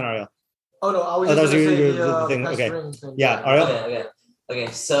 Chaim and then Ariel. Oh no, I was just going to say the thing. Okay. Thing. Yeah, Ariel. Okay,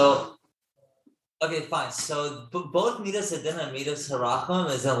 so fine. So both Midas Hadin and Midas Harachim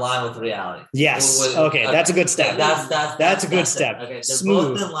is in line with reality. Yes. Okay, that's a good step. That's a good step. Okay, they're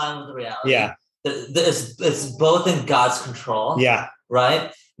smooth. both in line with reality. Yeah. It's both in God's control. Yeah.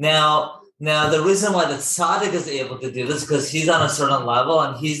 Right? Now the reason why the tzaddik is able to do this because he's on a certain level,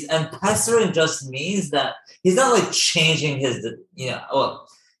 and pestering just means that he's not like changing his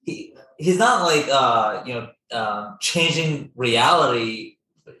he's not like changing reality,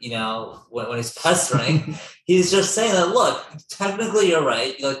 when he's pestering. He's just saying that, look, technically you're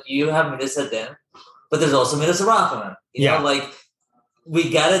right. Like, you have Midas Hadin, but there's also Midas Harachim. Like, we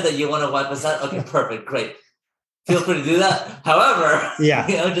get it that you want to wipe us out. Okay, perfect, great. Feel free to do that. However,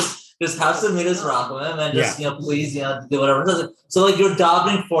 just have some midas rachamim and just please do whatever. So like you're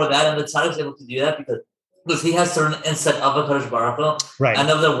davening for that, and the tzaddik is able to do that because he has certain insight of a Kadosh Baruch Hu and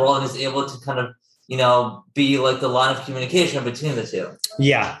of the world, and is able to kind of be like the line of communication between the two.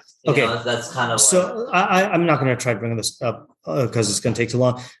 Yeah. Okay. That's kind of so. I'm not going to try to bring this up because it's going to take too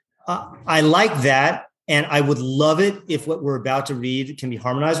long. I like that. And I would love it if what we're about to read can be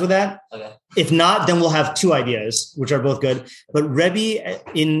harmonized with that. Okay. If not, then we'll have two ideas, which are both good. But Rebbe,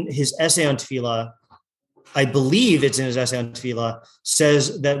 in his essay on tefillah, I believe it's in his essay on tefillah,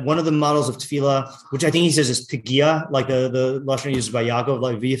 says that one of the models of tefillah, which I think he says is pigia, like the lashon used by Yaakov,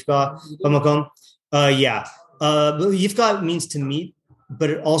 like v'yifka b'makom. Yifka means to meet, but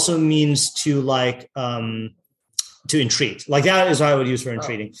it also means to to entreat. Like that is what I would use for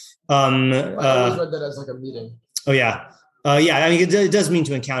entreating. I always read that as like a meeting. Oh yeah. I mean, it does mean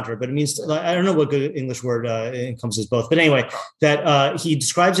to encounter, but it means I don't know what good English word encompasses both. But anyway, that he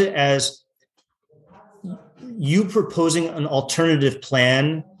describes it as you proposing an alternative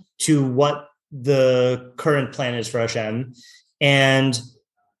plan to what the current plan is for Hashem. And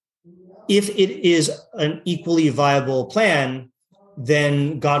if it is an equally viable plan,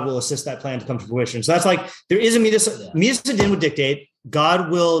 then God will assist that plan to come to fruition. So that's like, there is a Midas Hadin would dictate God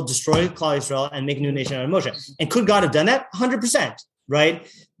will destroy Klal Yisrael and make a new nation out of Moshe. And could God have done that? 100%, right?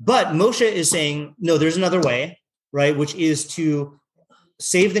 But Moshe is saying, no, there's another way, right? Which is to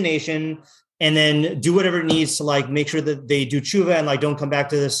save the nation and then do whatever it needs to make sure that they do tshuva and don't come back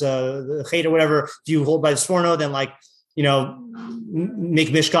to this chet or whatever. If you hold by the sforno, then make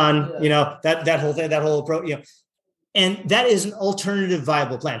Mishkan, that whole thing, that whole approach, And that is an alternative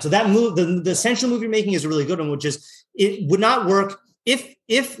viable plan. So that move, the essential move you're making is a really good one, which is it would not work if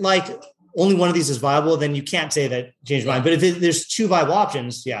only one of these is viable, then you can't say that change your mind. But if there's two viable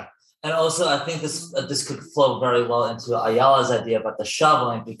options, yeah. And also, I think this could flow very well into Ayala's idea about the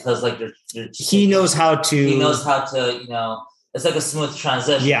shoveling because he knows how to, it's like a smooth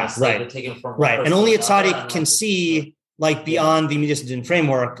transition. Yeah, it's right. Like taking from and only a tzaddik can see beyond the Midas Hadin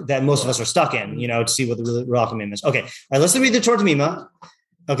framework that most of us are stuck in, to see what the Rachamim is. Okay. All right. Let's read the Torah Tamima.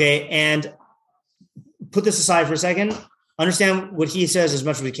 Okay. And put this aside for a second. Understand what he says as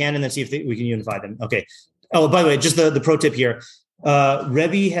much as we can, and then see if we can unify them. Okay. Oh, by the way, just the pro tip here.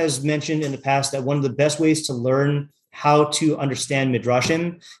 Rebbe has mentioned in the past that one of the best ways to learn how to understand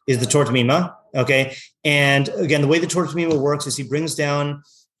Midrashim is the Torah Tamima. Okay. And again, the way the Torah Tamima works is he brings down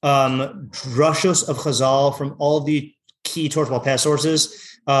drushos of Chazal from all the key Torah Peh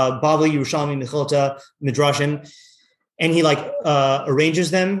sources, Bavli, Yerushalmi, Mechilta, Midrashim, and he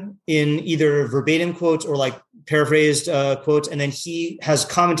arranges them in either verbatim quotes or paraphrased quotes, and then he has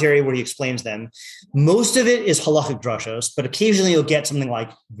commentary where he explains them. Most of it is halachic drushos, but occasionally you'll get something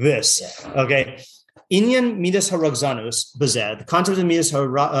like this. Okay. Inyan midas haragzanus bezed. The concept of midas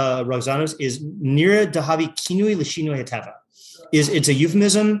haragzanus is nira dahavi kinui l'shinui heteva. It's a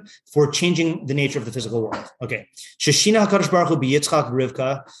euphemism for changing the nature of the physical world. Okay. Sheshina HaKadosh Baruch Hu b'Yitzchak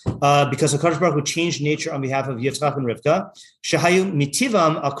Rivka, because HaKadosh Baruch Hu changed nature on behalf of Yitzchak and Rivka. Shehayu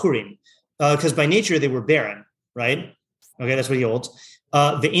mitivam akurim, because by nature they were barren, right? Okay, that's what he holds.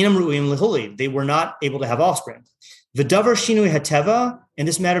 Ve'inam ru'im leholi, they were not able to have offspring. V'davar shinui hateva, and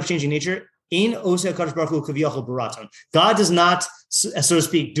this matter of changing nature, in Oseh HaKadosh Baruch Hu kaviyachol baraton. God does not, so to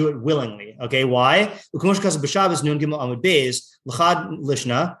speak, do it willingly. Okay, why?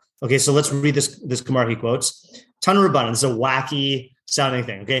 Okay, so let's read this Gemara he quotes. Tanu Rabbanan, this is a wacky sounding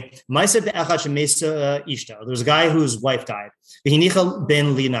thing. Okay, there was a guy whose wife died. Ben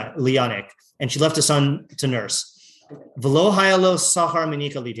Lianek, and she left a son to nurse. V'lo hayalo sachar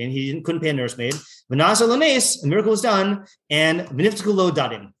menika lidin. He couldn't pay a nursemaid. V'nasa lanes, a miracle was done, and v'niftiku lo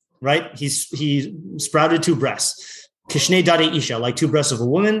dadim. Right? He sprouted two breasts. Kishnei dade isha, like two breasts of a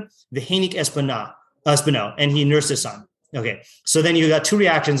woman. V'henik espano, and he nursed his son. Okay, so then you got two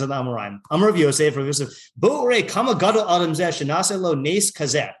reactions on the Amoraim. Amar of Yosef, Bo'ore kama gadol adam zeh shenase lo nes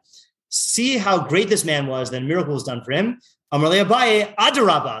kazeh. See how great this man was, then a miracle was done for him. Amar le Abaye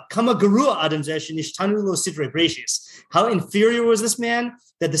adaraba kama garua adam zeh shenishtanu lo sitrei brachis. How inferior was this man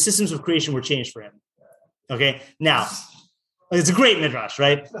that the systems of creation were changed for him? Okay, now it's a great midrash,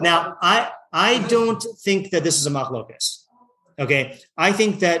 right? Now I don't think that this is a machlokas. Okay, I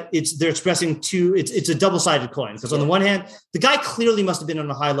think that they're expressing it's a double-sided coin, because on the one hand, the guy clearly must have been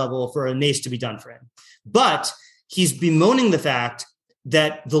on a high level for a nace to be done for him, but he's bemoaning the fact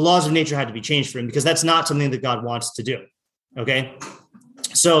that the laws of nature had to be changed for him, because that's not something that God wants to do. Okay,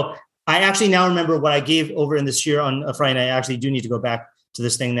 so I actually now remember what I gave over in this year on a Friday night. I actually do need to go back to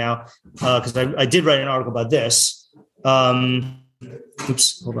this thing now, because I did write an article about this.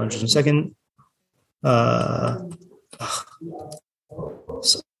 Oops, hold on just a second.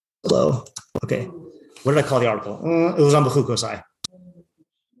 slow. Okay. What did I call the article? It was on Bechukosai.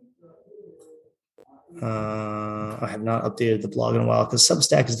 I have not updated the blog in a while because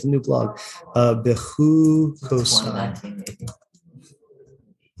Substack is the new blog. Bechukosai.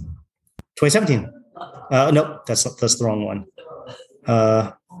 2017. No, that's the wrong one.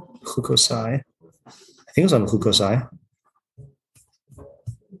 Bechukosai. I think it was on Bechukosai.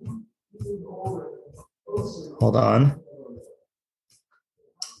 Hold on.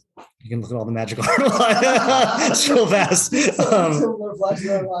 You can look at all the magic art. So fast.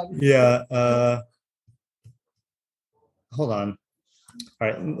 Hold on. All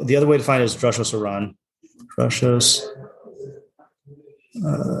right. The other way to find it is Drushos or Ron. Drushos.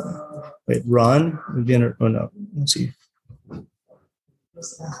 Wait, Ron? Oh, no. Let's see.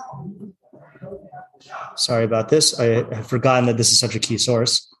 Sorry about this. I have forgotten that this is such a key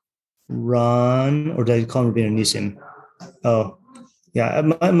source. Ron, or did I call him Rabbeinu Nisim? Oh, yeah.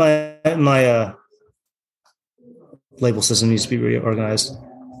 My label system needs to be reorganized.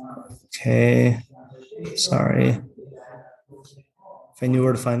 Okay. Sorry. If I knew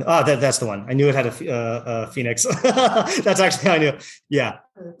where to find, that's the one. I knew it had a phoenix. That's actually how I knew. Yeah.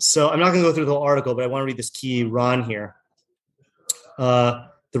 So I'm not going to go through the whole article, but I want to read this key Ron here. The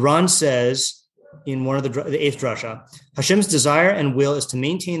Ron says in one of the eighth drasha, Hashem's desire and will is to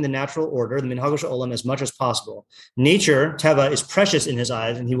maintain the natural order, the minhag olam, as much as possible. Nature, teva, is precious in his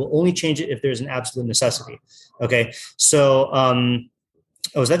eyes, and he will only change it if there's an absolute necessity. Okay. So,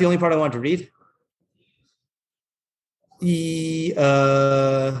 is that the only part I wanted to read?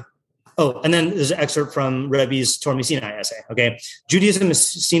 And then there's an excerpt from Rebbe's Torah Sinai essay. Okay, Judaism is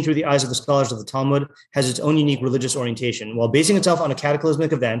seen through the eyes of the scholars of the Talmud, has its own unique religious orientation. While basing itself on a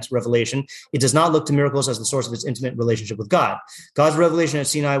cataclysmic event, revelation, it does not look to miracles as the source of its intimate relationship with God. God's revelation at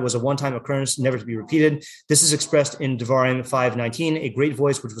Sinai was a one-time occurrence, never to be repeated. This is expressed in Devarim 5:19, a great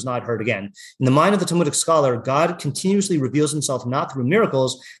voice which was not heard again. In the mind of the Talmudic scholar, God continuously reveals himself not through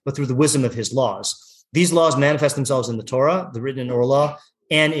miracles, but through the wisdom of his laws. These laws manifest themselves in the Torah, the written and oral law,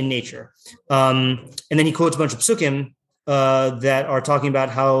 and in nature. And then he quotes a bunch of psukim that are talking about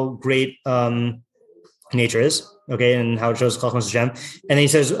how great nature is, okay, and how it shows Chalchmas Hashem. And then he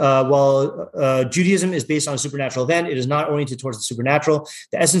says, while Judaism is based on a supernatural event, it is not oriented towards the supernatural.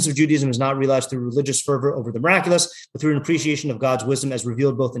 The essence of Judaism is not realized through religious fervor over the miraculous, but through an appreciation of God's wisdom as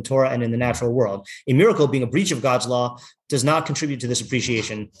revealed both in Torah and in the natural world. A miracle, being a breach of God's law, does not contribute to this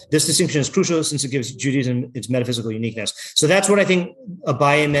appreciation. This distinction is crucial since it gives Judaism its metaphysical uniqueness. So that's what I think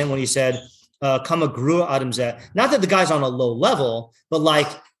Abaye meant when he said, Kama grua adam zeh. Not that the guy's on a low level, but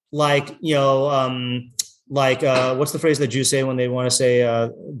what's the phrase that Jews say when they want to say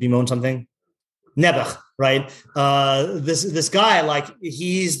bemoan something? Nebuch, right? This guy,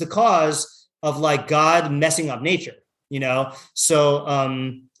 he's the cause of God messing up nature, So, hold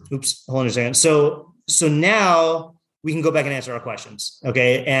on a second. So now we can go back and answer our questions,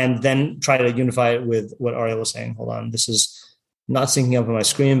 okay? And then try to unify it with what Ariel was saying. Hold on. This is not syncing up on my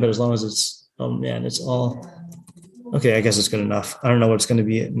screen, but as long as it's, it's all, okay, I guess it's good enough. I don't know what it's going to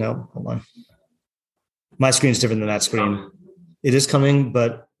be. No, hold on. My screen's different than that screen. It is coming,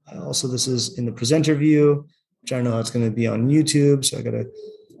 but also this is in the presenter view, which I don't know how it's going to be on YouTube. So I got to,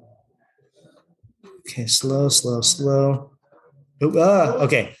 okay, slow.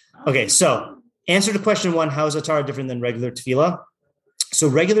 Okay. So answer to question one, how is a Torah different than regular tefillah? So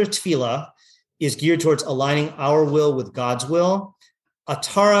regular tefillah is geared towards aligning our will with God's will. A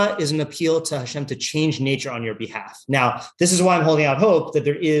Torah is an appeal to Hashem to change nature on your behalf. Now, this is why I'm holding out hope that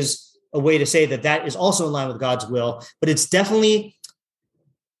there is a way to say that is also in line with God's will, but it's definitely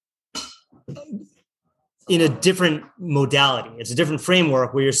in a different modality. It's a different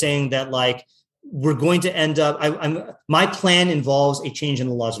framework where you're saying that we're going to end up, my plan involves a change in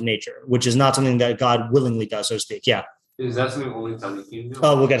the laws of nature, which is not something that God willingly does, so to speak. Yeah. Is that something only Tzaddikim do?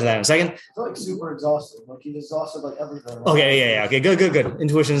 Oh, we'll get to that in a second. It's super exhaustive. He's exhausted everything. Okay, yeah. Okay, good.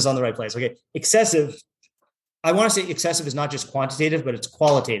 Intuition is on the right place. Okay, excessive. I want to say excessive is not just quantitative, but it's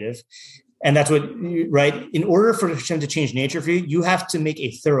qualitative. And that's what, right? In order for Hashem to change nature for you, you have to make a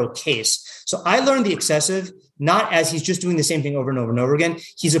thorough case. So I learned the excessive, not as he's just doing the same thing over and over and over again.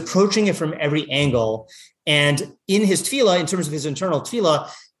 He's approaching it from every angle. And in his tefillah, in terms of his internal tefillah,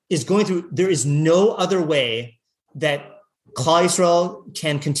 is going through, there is no other way that Klal Yisrael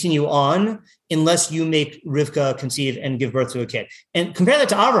can continue on unless you make Rivka conceive and give birth to a kid. And compare that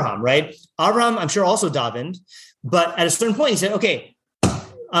to Abraham, right? Abraham, I'm sure, also davened, but at a certain point he said, okay, or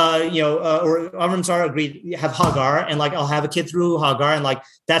Avram Sarah agreed, have Hagar, and I'll have a kid through Hagar, and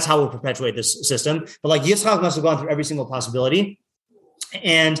that's how we'll perpetuate this system. But Yitzchak must have gone through every single possibility.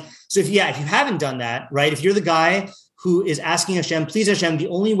 And so if you haven't done that, right? If you're the guy who is asking Hashem, please Hashem, the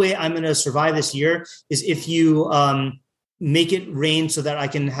only way I'm going to survive this year is if you make it rain so that I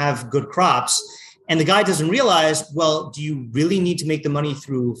can have good crops. And the guy doesn't realize, well, do you really need to make the money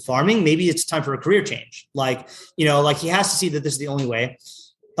through farming? Maybe it's time for a career change. Like he has to see that this is the only way.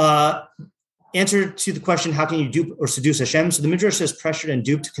 Answer to the question, how can you dupe or seduce Hashem? So the Midrash says pressured and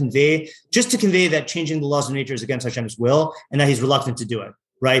duped to convey that changing the laws of nature is against Hashem's will and that he's reluctant to do it,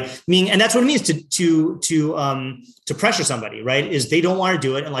 right? And that's what it means to pressure somebody, right? Is they don't want to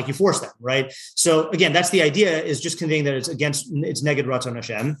do it and like you force them, right? So again, that's the idea, is just conveying that it's neged ratzon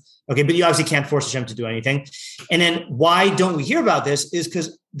Hashem. Okay, but you obviously can't force Hashem to do anything. And then why don't we hear about this is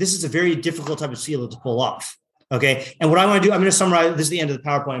because this is a very difficult type of tefillah to pull off. Okay. And what I want to do, I'm going to summarize. This is the end of the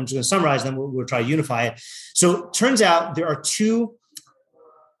PowerPoint. I'm just going to summarize, then we'll try to unify it. So it turns out there are two,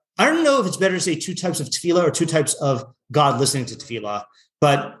 I don't know if it's better to say two types of tefillah or two types of God listening to tefillah,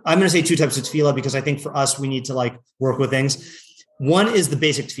 but I'm going to say two types of tefillah because I think for us, we need to work with things. One is the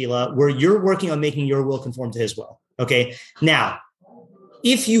basic tefillah where you're working on making your will conform to his will. Okay. Now,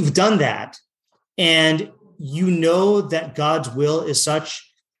 if you've done that and you know that God's will is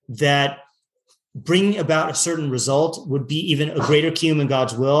such that bringing about a certain result would be even a greater kiyum in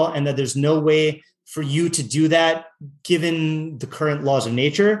God's will, and that there's no way for you to do that given the current laws of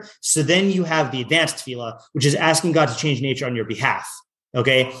nature. So then you have the advanced tefillah, which is asking God to change nature on your behalf.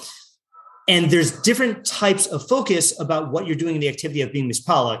 Okay. And there's different types of focus about what you're doing in the activity of being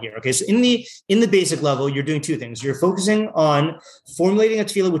mispala here. Okay. So in the basic level, you're doing two things. You're focusing on formulating a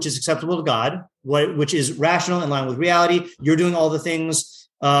tefillah, which is acceptable to God, which is rational in line with reality. You're doing all the things.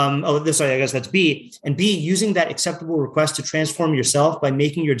 I guess that's B. And B, using that acceptable request to transform yourself by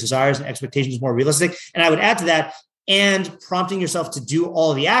making your desires and expectations more realistic. And I would add to that, and prompting yourself to do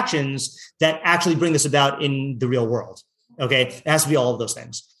all the actions that actually bring this about in the real world. Okay. It has to be all of those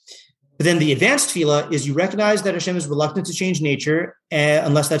things. But then the advanced tefillah is you recognize that Hashem is reluctant to change nature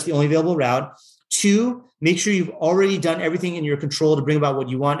unless that's the only available route. Two, make sure you've already done everything in your control to bring about what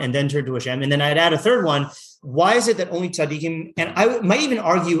you want and then turn to Hashem. And then I'd add a third one. Why is it that only tzaddikim, and I might even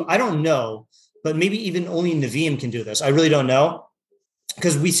argue, I don't know, but maybe even only Nevi'im can do this. I really don't know.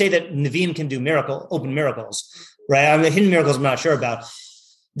 Because we say that Nevi'im can do open miracles, right? I mean, hidden miracles I'm not sure about.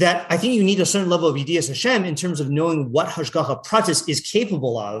 That I think you need a certain level of Yedias Hashem in terms of knowing what Hashgacha Pratis is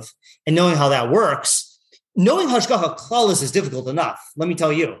capable of and knowing how that works. Knowing Hashgacha Klalis is difficult enough, let me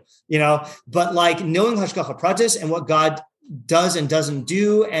tell you, but knowing Hashgacha Pratis and what God does and doesn't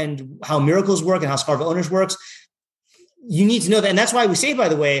do and how miracles work and how Skarva Owners works, you need to know that. And that's why we say, by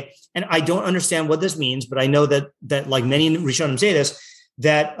the way, and I don't understand what this means, but I know that like many Rishonim say this,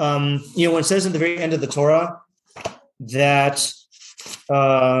 that, when it says at the very end of the Torah that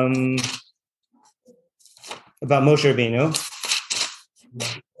about Moshe Rabbeinu,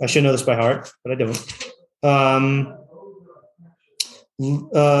 I should know this by heart, but I don't.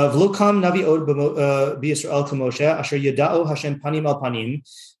 V'lokam navi od b'Yisrael k'Moshe asher yada'o Hashem panim al panim.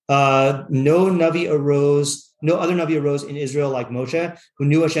 No other navi arose in Israel like Moshe, who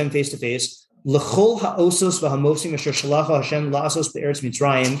knew Hashem face to face. L'chol ha'osos v'hamosim asher shalacha Hashem la'asos be'eretz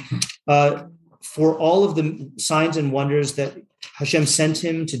Mitzrayim. For all of the signs and wonders that Hashem sent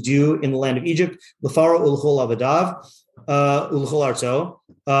him to do in the land of Egypt, l'faro ulchol avadav, ulchol arto.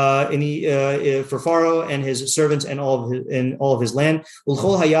 For Pharaoh and his servants and all of his land, and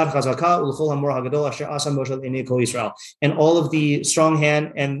all of the strong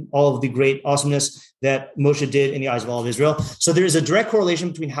hand and all of the great awesomeness that Moshe did in the eyes of all of Israel. So there is a direct correlation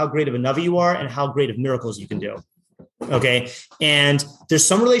between how great of a Navi you are and how great of miracles you can do. Okay, and there's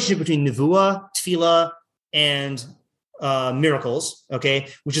some relationship between Nevuah, Tefillah, and miracles. Okay,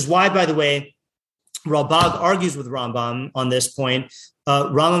 which is why, by the way, Ralbag argues with Rambam on this point.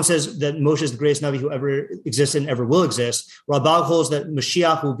 Rambam says that Moshe is the greatest Navi who ever existed and ever will exist. Ralbag holds that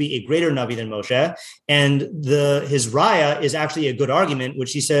Mashiach will be a greater Navi than Moshe. And his Raya is actually a good argument,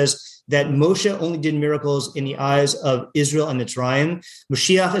 which he says that Moshe only did miracles in the eyes of Israel and Mitzrayim.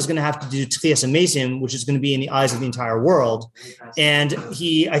 Mashiach is going to have to do Tchias Amesim, which is going to be in the eyes of the entire world. And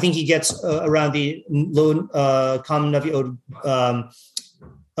I think he gets around the Lo Kam Navi Od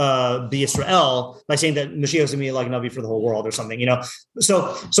B'Yisrael by saying that Mashiach is going to be like Navi for the whole world or something,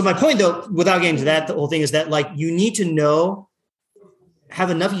 So my point, though, without getting to that, the whole thing is that you need to have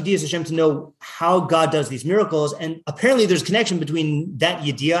enough Yedias Hashem to know how God does these miracles. And apparently there's a connection between that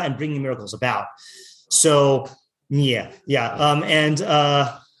Yediah and bringing miracles about. So, yeah. And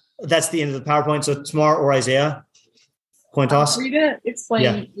that's the end of the PowerPoint. So Tamar or Isaiah, coin toss. Are you going to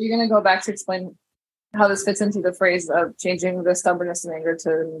explain, you're going to go back to explain how this fits into the phrase of changing the stubbornness and anger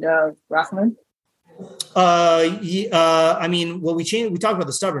to Rahman? I mean, what we talked about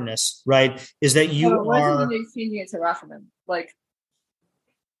the stubbornness, right? Is that you are changing it to Rachamim? Like,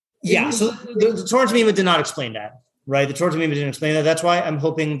 yeah. So the Torah Tamima did not explain that, right? The Torah Tamima didn't explain that. That's why I'm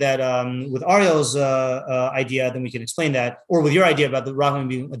hoping that with Ariel's idea, then we can explain that, or with your idea about the Rachamim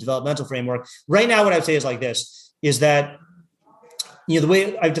being a developmental framework. Right now, what I would say is like this: is that the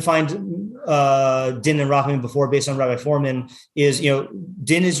way I've defined din and Rachamim before, based on Rabbi Foreman, is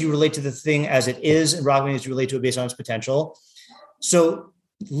din is you relate to the thing as it is, and Rachamim is you relate to it based on its potential. So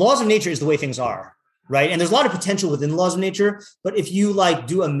laws of nature is the way things are, right? And there's a lot of potential within the laws of nature. But if you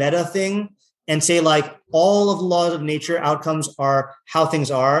do a meta thing and say all of the laws of nature outcomes are how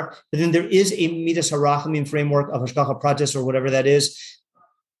things are, but then there is a midas harachamim framework of hashgacha pratis or whatever that is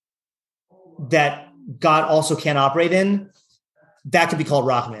that God also can operate in. That could be called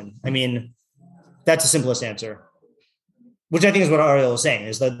Rachamim. I mean, that's the simplest answer, which I think is what Ariel is saying,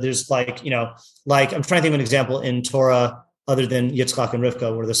 is that there's I'm trying to think of an example in Torah other than Yitzchak and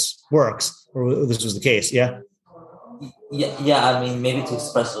Rivka where this works, or this was the case. Yeah. Yeah. I mean, maybe to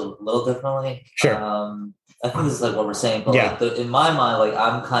express it a little differently. Sure. I think this is what we're saying, but in my mind,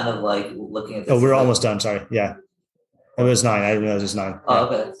 I'm kind of looking at this. Oh, we're almost done. Sorry. Yeah. It was 9. I didn't realize it was 9. Oh,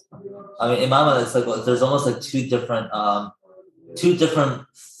 okay. I mean, in my mind, it's there's almost two different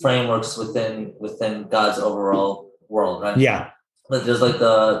frameworks within God's overall world, right? Yeah. But there's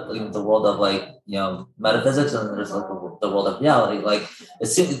the world of metaphysics, and there's the world of reality.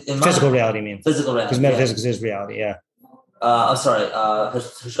 It's in physical reality. I mean physical reality, because metaphysics is reality. Yeah. I'm sorry.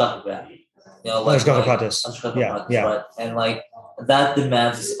 Hashgacha reality. Hashgacha pratis. Yeah. Right? And that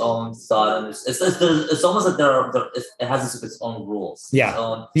demands its own thought, and it's almost like it has its own rules.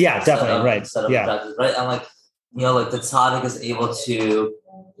 Yeah. Definitely. Right. Practice, right. And the tzaddik is able to,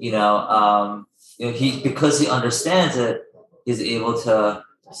 he because he understands it, he's able to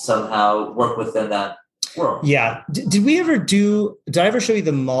somehow work within that world. Yeah. Did I ever show you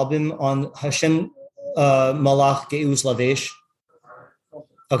the Malbim on Hashem Malach Geus Lavesh?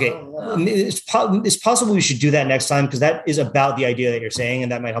 Okay. It's possible we should do that next time, because that is about the idea that you're saying,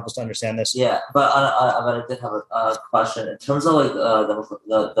 and that might help us to understand this. Yeah, but I did have a question in terms of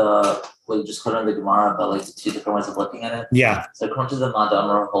the what you just put on the Gemara about the two different ways of looking at it. Yeah. So according to the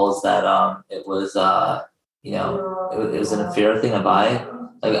Mandamar holds that it was it was an inferior thing to buy.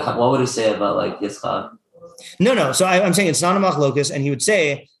 What would he say about Yitzchak? No. So I'm saying it's not a machlokes, and he would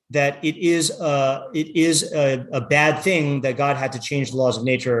say that it is a bad thing that God had to change the laws of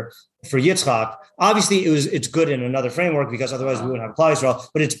nature for Yitzchak. Obviously, it's good in another framework, because otherwise we wouldn't have Klal Yisrael.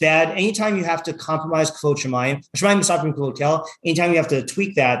 But it's bad anytime you have to compromise Kvod Shemayim. Shemayim Misaprim Kvod Kel. Anytime you have to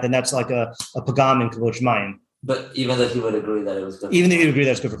tweak that, then that's like a pagam in Kvod Shemayim. But even though he would agree that it was good. Even though he would agree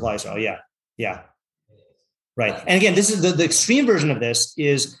that it's good for Klal Yisrael, yeah. Right. And again, this is the extreme version of this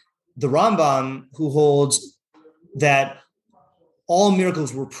is the Rambam, who holds that all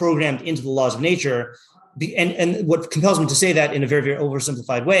miracles were programmed into the laws of nature. And what compels me to say that in a very, very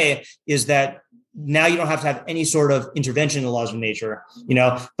oversimplified way is that now you don't have to have any sort of intervention in the laws of nature,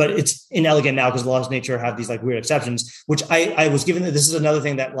 but it's inelegant now because the laws of nature have these weird exceptions, which I was given. This is another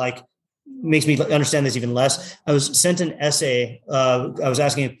thing that makes me understand this even less. I was sent an essay. I was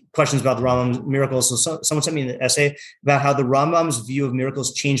asking questions about the Rambam's miracles. So someone sent me an essay about how the Rambam's view of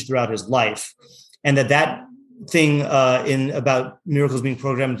miracles changed throughout his life, and that thing about miracles being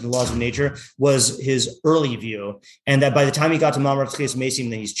programmed into the laws of nature was his early view, and that by the time he got to Mamar Tzchias Mesim,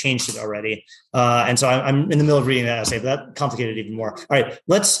 then he's changed it already. And so I'm in the middle of reading that essay, but that complicated it even more. All right,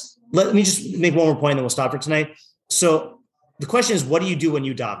 let me just make one more point, and then we'll stop for tonight. So the question is, what do you do when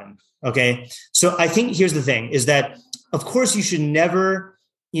you daven? Okay, so I think here's the thing: is that of course you should never.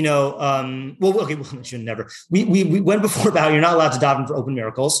 You should never. We went before about you're not allowed to daven for open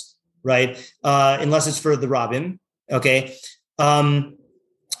miracles. Right. Unless it's for the Rabbim. Okay. I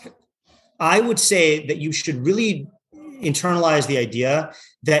would say that you should really internalize the idea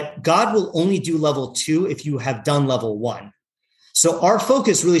that God will only do level 2 if you have done level 1. So our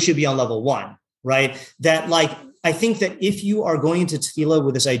focus really should be on level 1, right? That I think that if you are going into tefillah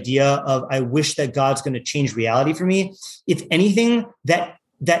with this idea of, I wish that God's going to change reality for me, if anything, that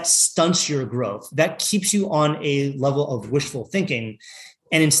stunts your growth, that keeps you on a level of wishful thinking.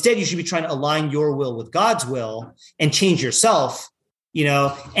 And instead, you should be trying to align your will with God's will and change yourself,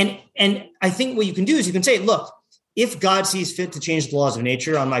 And I think what you can do is you can say, look, if God sees fit to change the laws of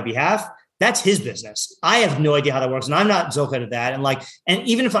nature on my behalf, that's his business. I have no idea how that works, and I'm not zocheh to that. And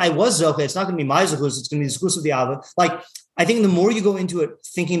even if I was zocheh, it's not going to be my zechus, it's going to be the zechus of the Ava. I think the more you go into it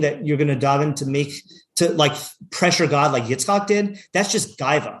thinking that you're going to daven to pressure God like Yitzchak did, that's just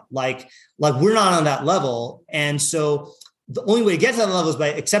gaiva. We're not on that level, and so. the only way to get to that level is by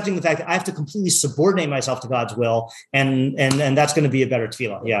accepting the fact that I have to completely subordinate myself to God's will, and that's going to be a better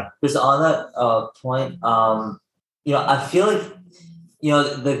tefillah. Yeah. Because on that point, I feel like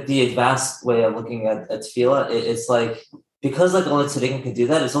the advanced way of looking at tefillah, it's like, because like only tzaddikim can do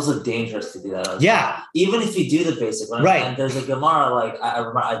that, it's also dangerous to do that. Yeah. Even if you do the basic one. Right. And there's a Gemara, like I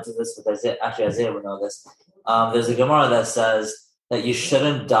remember I did this with Isaiah. Actually, Isaiah would know this. There's a Gemara that says that you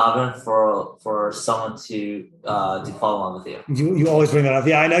shouldn't daven for someone to follow along with you. You always bring that up.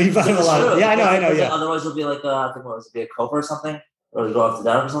 Yeah, I know you've done it a lot. Yeah, I know. Yeah. Otherwise, it'll be like I think it would be a kofa or something, or go off to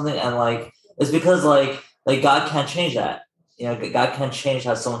daven or something, and like it's because like God can't change that. God can't change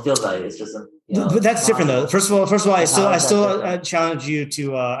how someone feels about it. It's just but that's different though. First of all, I still challenge you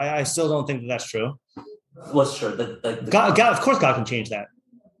to. I still don't think that's true. What's true? God, of course, God can change that.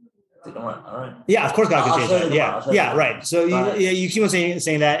 All right. Yeah, of course, God can change that. Yeah, right. So you keep on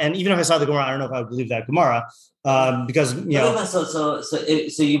saying that, and even if I saw the Gemara, I don't know if I would believe that Gemara because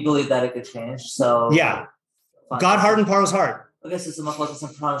So you believe that it could change? So yeah, fine. God hardened Paro's heart. I guess it's a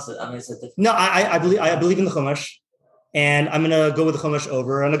some promises. I mean, it's a different. No, I believe in the Chumash. And I'm going to go with the Chumash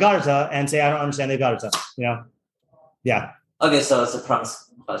over an Agartha and say, I don't understand the Agartha, Yeah. Okay, so it's a premise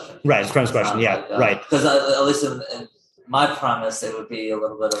question. Right, it's a premise question, yeah, right. Because at least in my premise, it would be a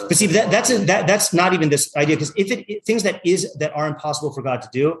little bit of a... But see, that's not even this idea, because things that are impossible for God to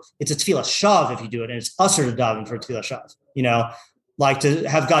do, it's a tefillah shav if you do it, and it's usher to daven for a tefillah shav, like to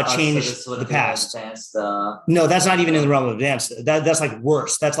have God change the past. No, that's not even in the realm of advanced. That's like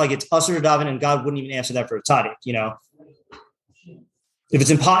worse. That's like it's usher to daven, and God wouldn't even answer that for a tzaddik, If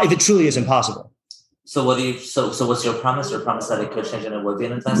it truly is impossible. So so what's your promise? Your promise that it could change and it would be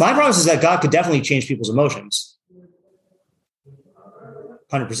an intense? My promise is that God could definitely change people's emotions.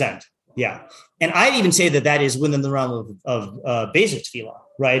 100%. Yeah. And I'd even say that is within the realm of basic tefillah,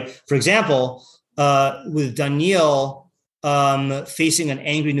 right? For example, with Daniel facing an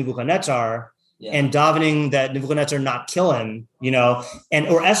angry Nebuchadnezzar and davening that Nebuchadnezzar not kill him,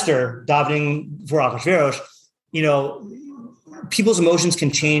 or Esther davening for Achashverosh, people's emotions can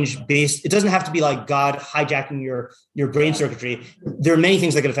change it doesn't have to be like God hijacking your brain circuitry. There are many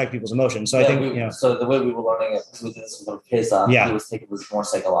things that can affect people's emotions. So I think, so the way we were learning it with this case, he was taking this more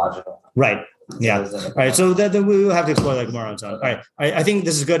psychological. Right. Yeah. All right. So we will have to explore that tomorrow on time. All right. I think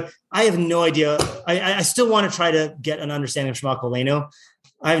this is good. I have no idea. I still want to try to get an understanding of Shema Koleinu.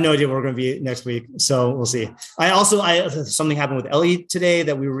 I have no idea where we're going to be next week, so we'll see. Something happened with Ellie today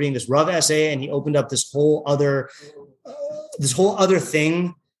that we were reading this Rav essay, and he opened up this whole other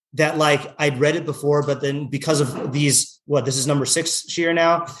thing that like I'd read it before, but then because of this is number 6 shiur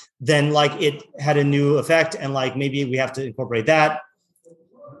now, then like it had a new effect, and like maybe we have to incorporate that.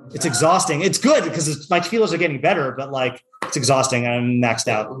 It's exhausting. It's good because my feelers are getting better, but like it's exhausting. I'm maxed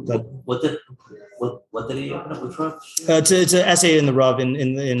out. But what did he open up with? It's an essay in the Rav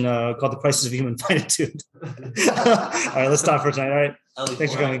in called "The Crisis of Human Finitude." All right, let's stop for tonight. All right, Ellie,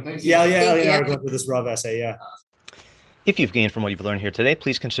 thanks for coming. Thanks. Yeah, Ellie and I are going through this Rav essay. Yeah. If you've gained from what you've learned here today,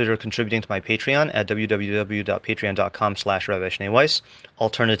 please consider contributing to my Patreon at www.patreon.com/Rabbi Shnei Weiss.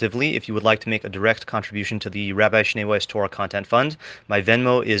 Alternatively, if you would like to make a direct contribution to the Rabbi Shnei Weiss Torah Content Fund, my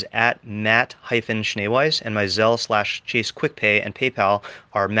Venmo is at Matt-Shnei Weiss, and my Zelle/Chase QuickPay and PayPal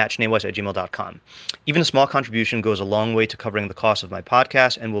are mattschneiweiss@gmail.com. Even a small contribution goes a long way to covering the cost of my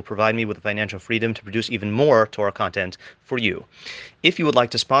podcast and will provide me with the financial freedom to produce even more Torah content for you. If you would like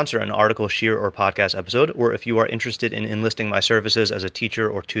to sponsor an article, shiur, or podcast episode, or if you are interested in enlisting my services as a teacher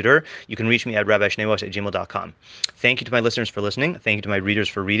or tutor, you can reach me at rabbischneiweiss@gmail.com. Thank you to my listeners for listening, thank you to my readers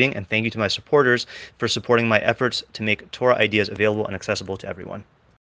for reading, and thank you to my supporters for supporting my efforts to make Torah ideas available and accessible to everyone.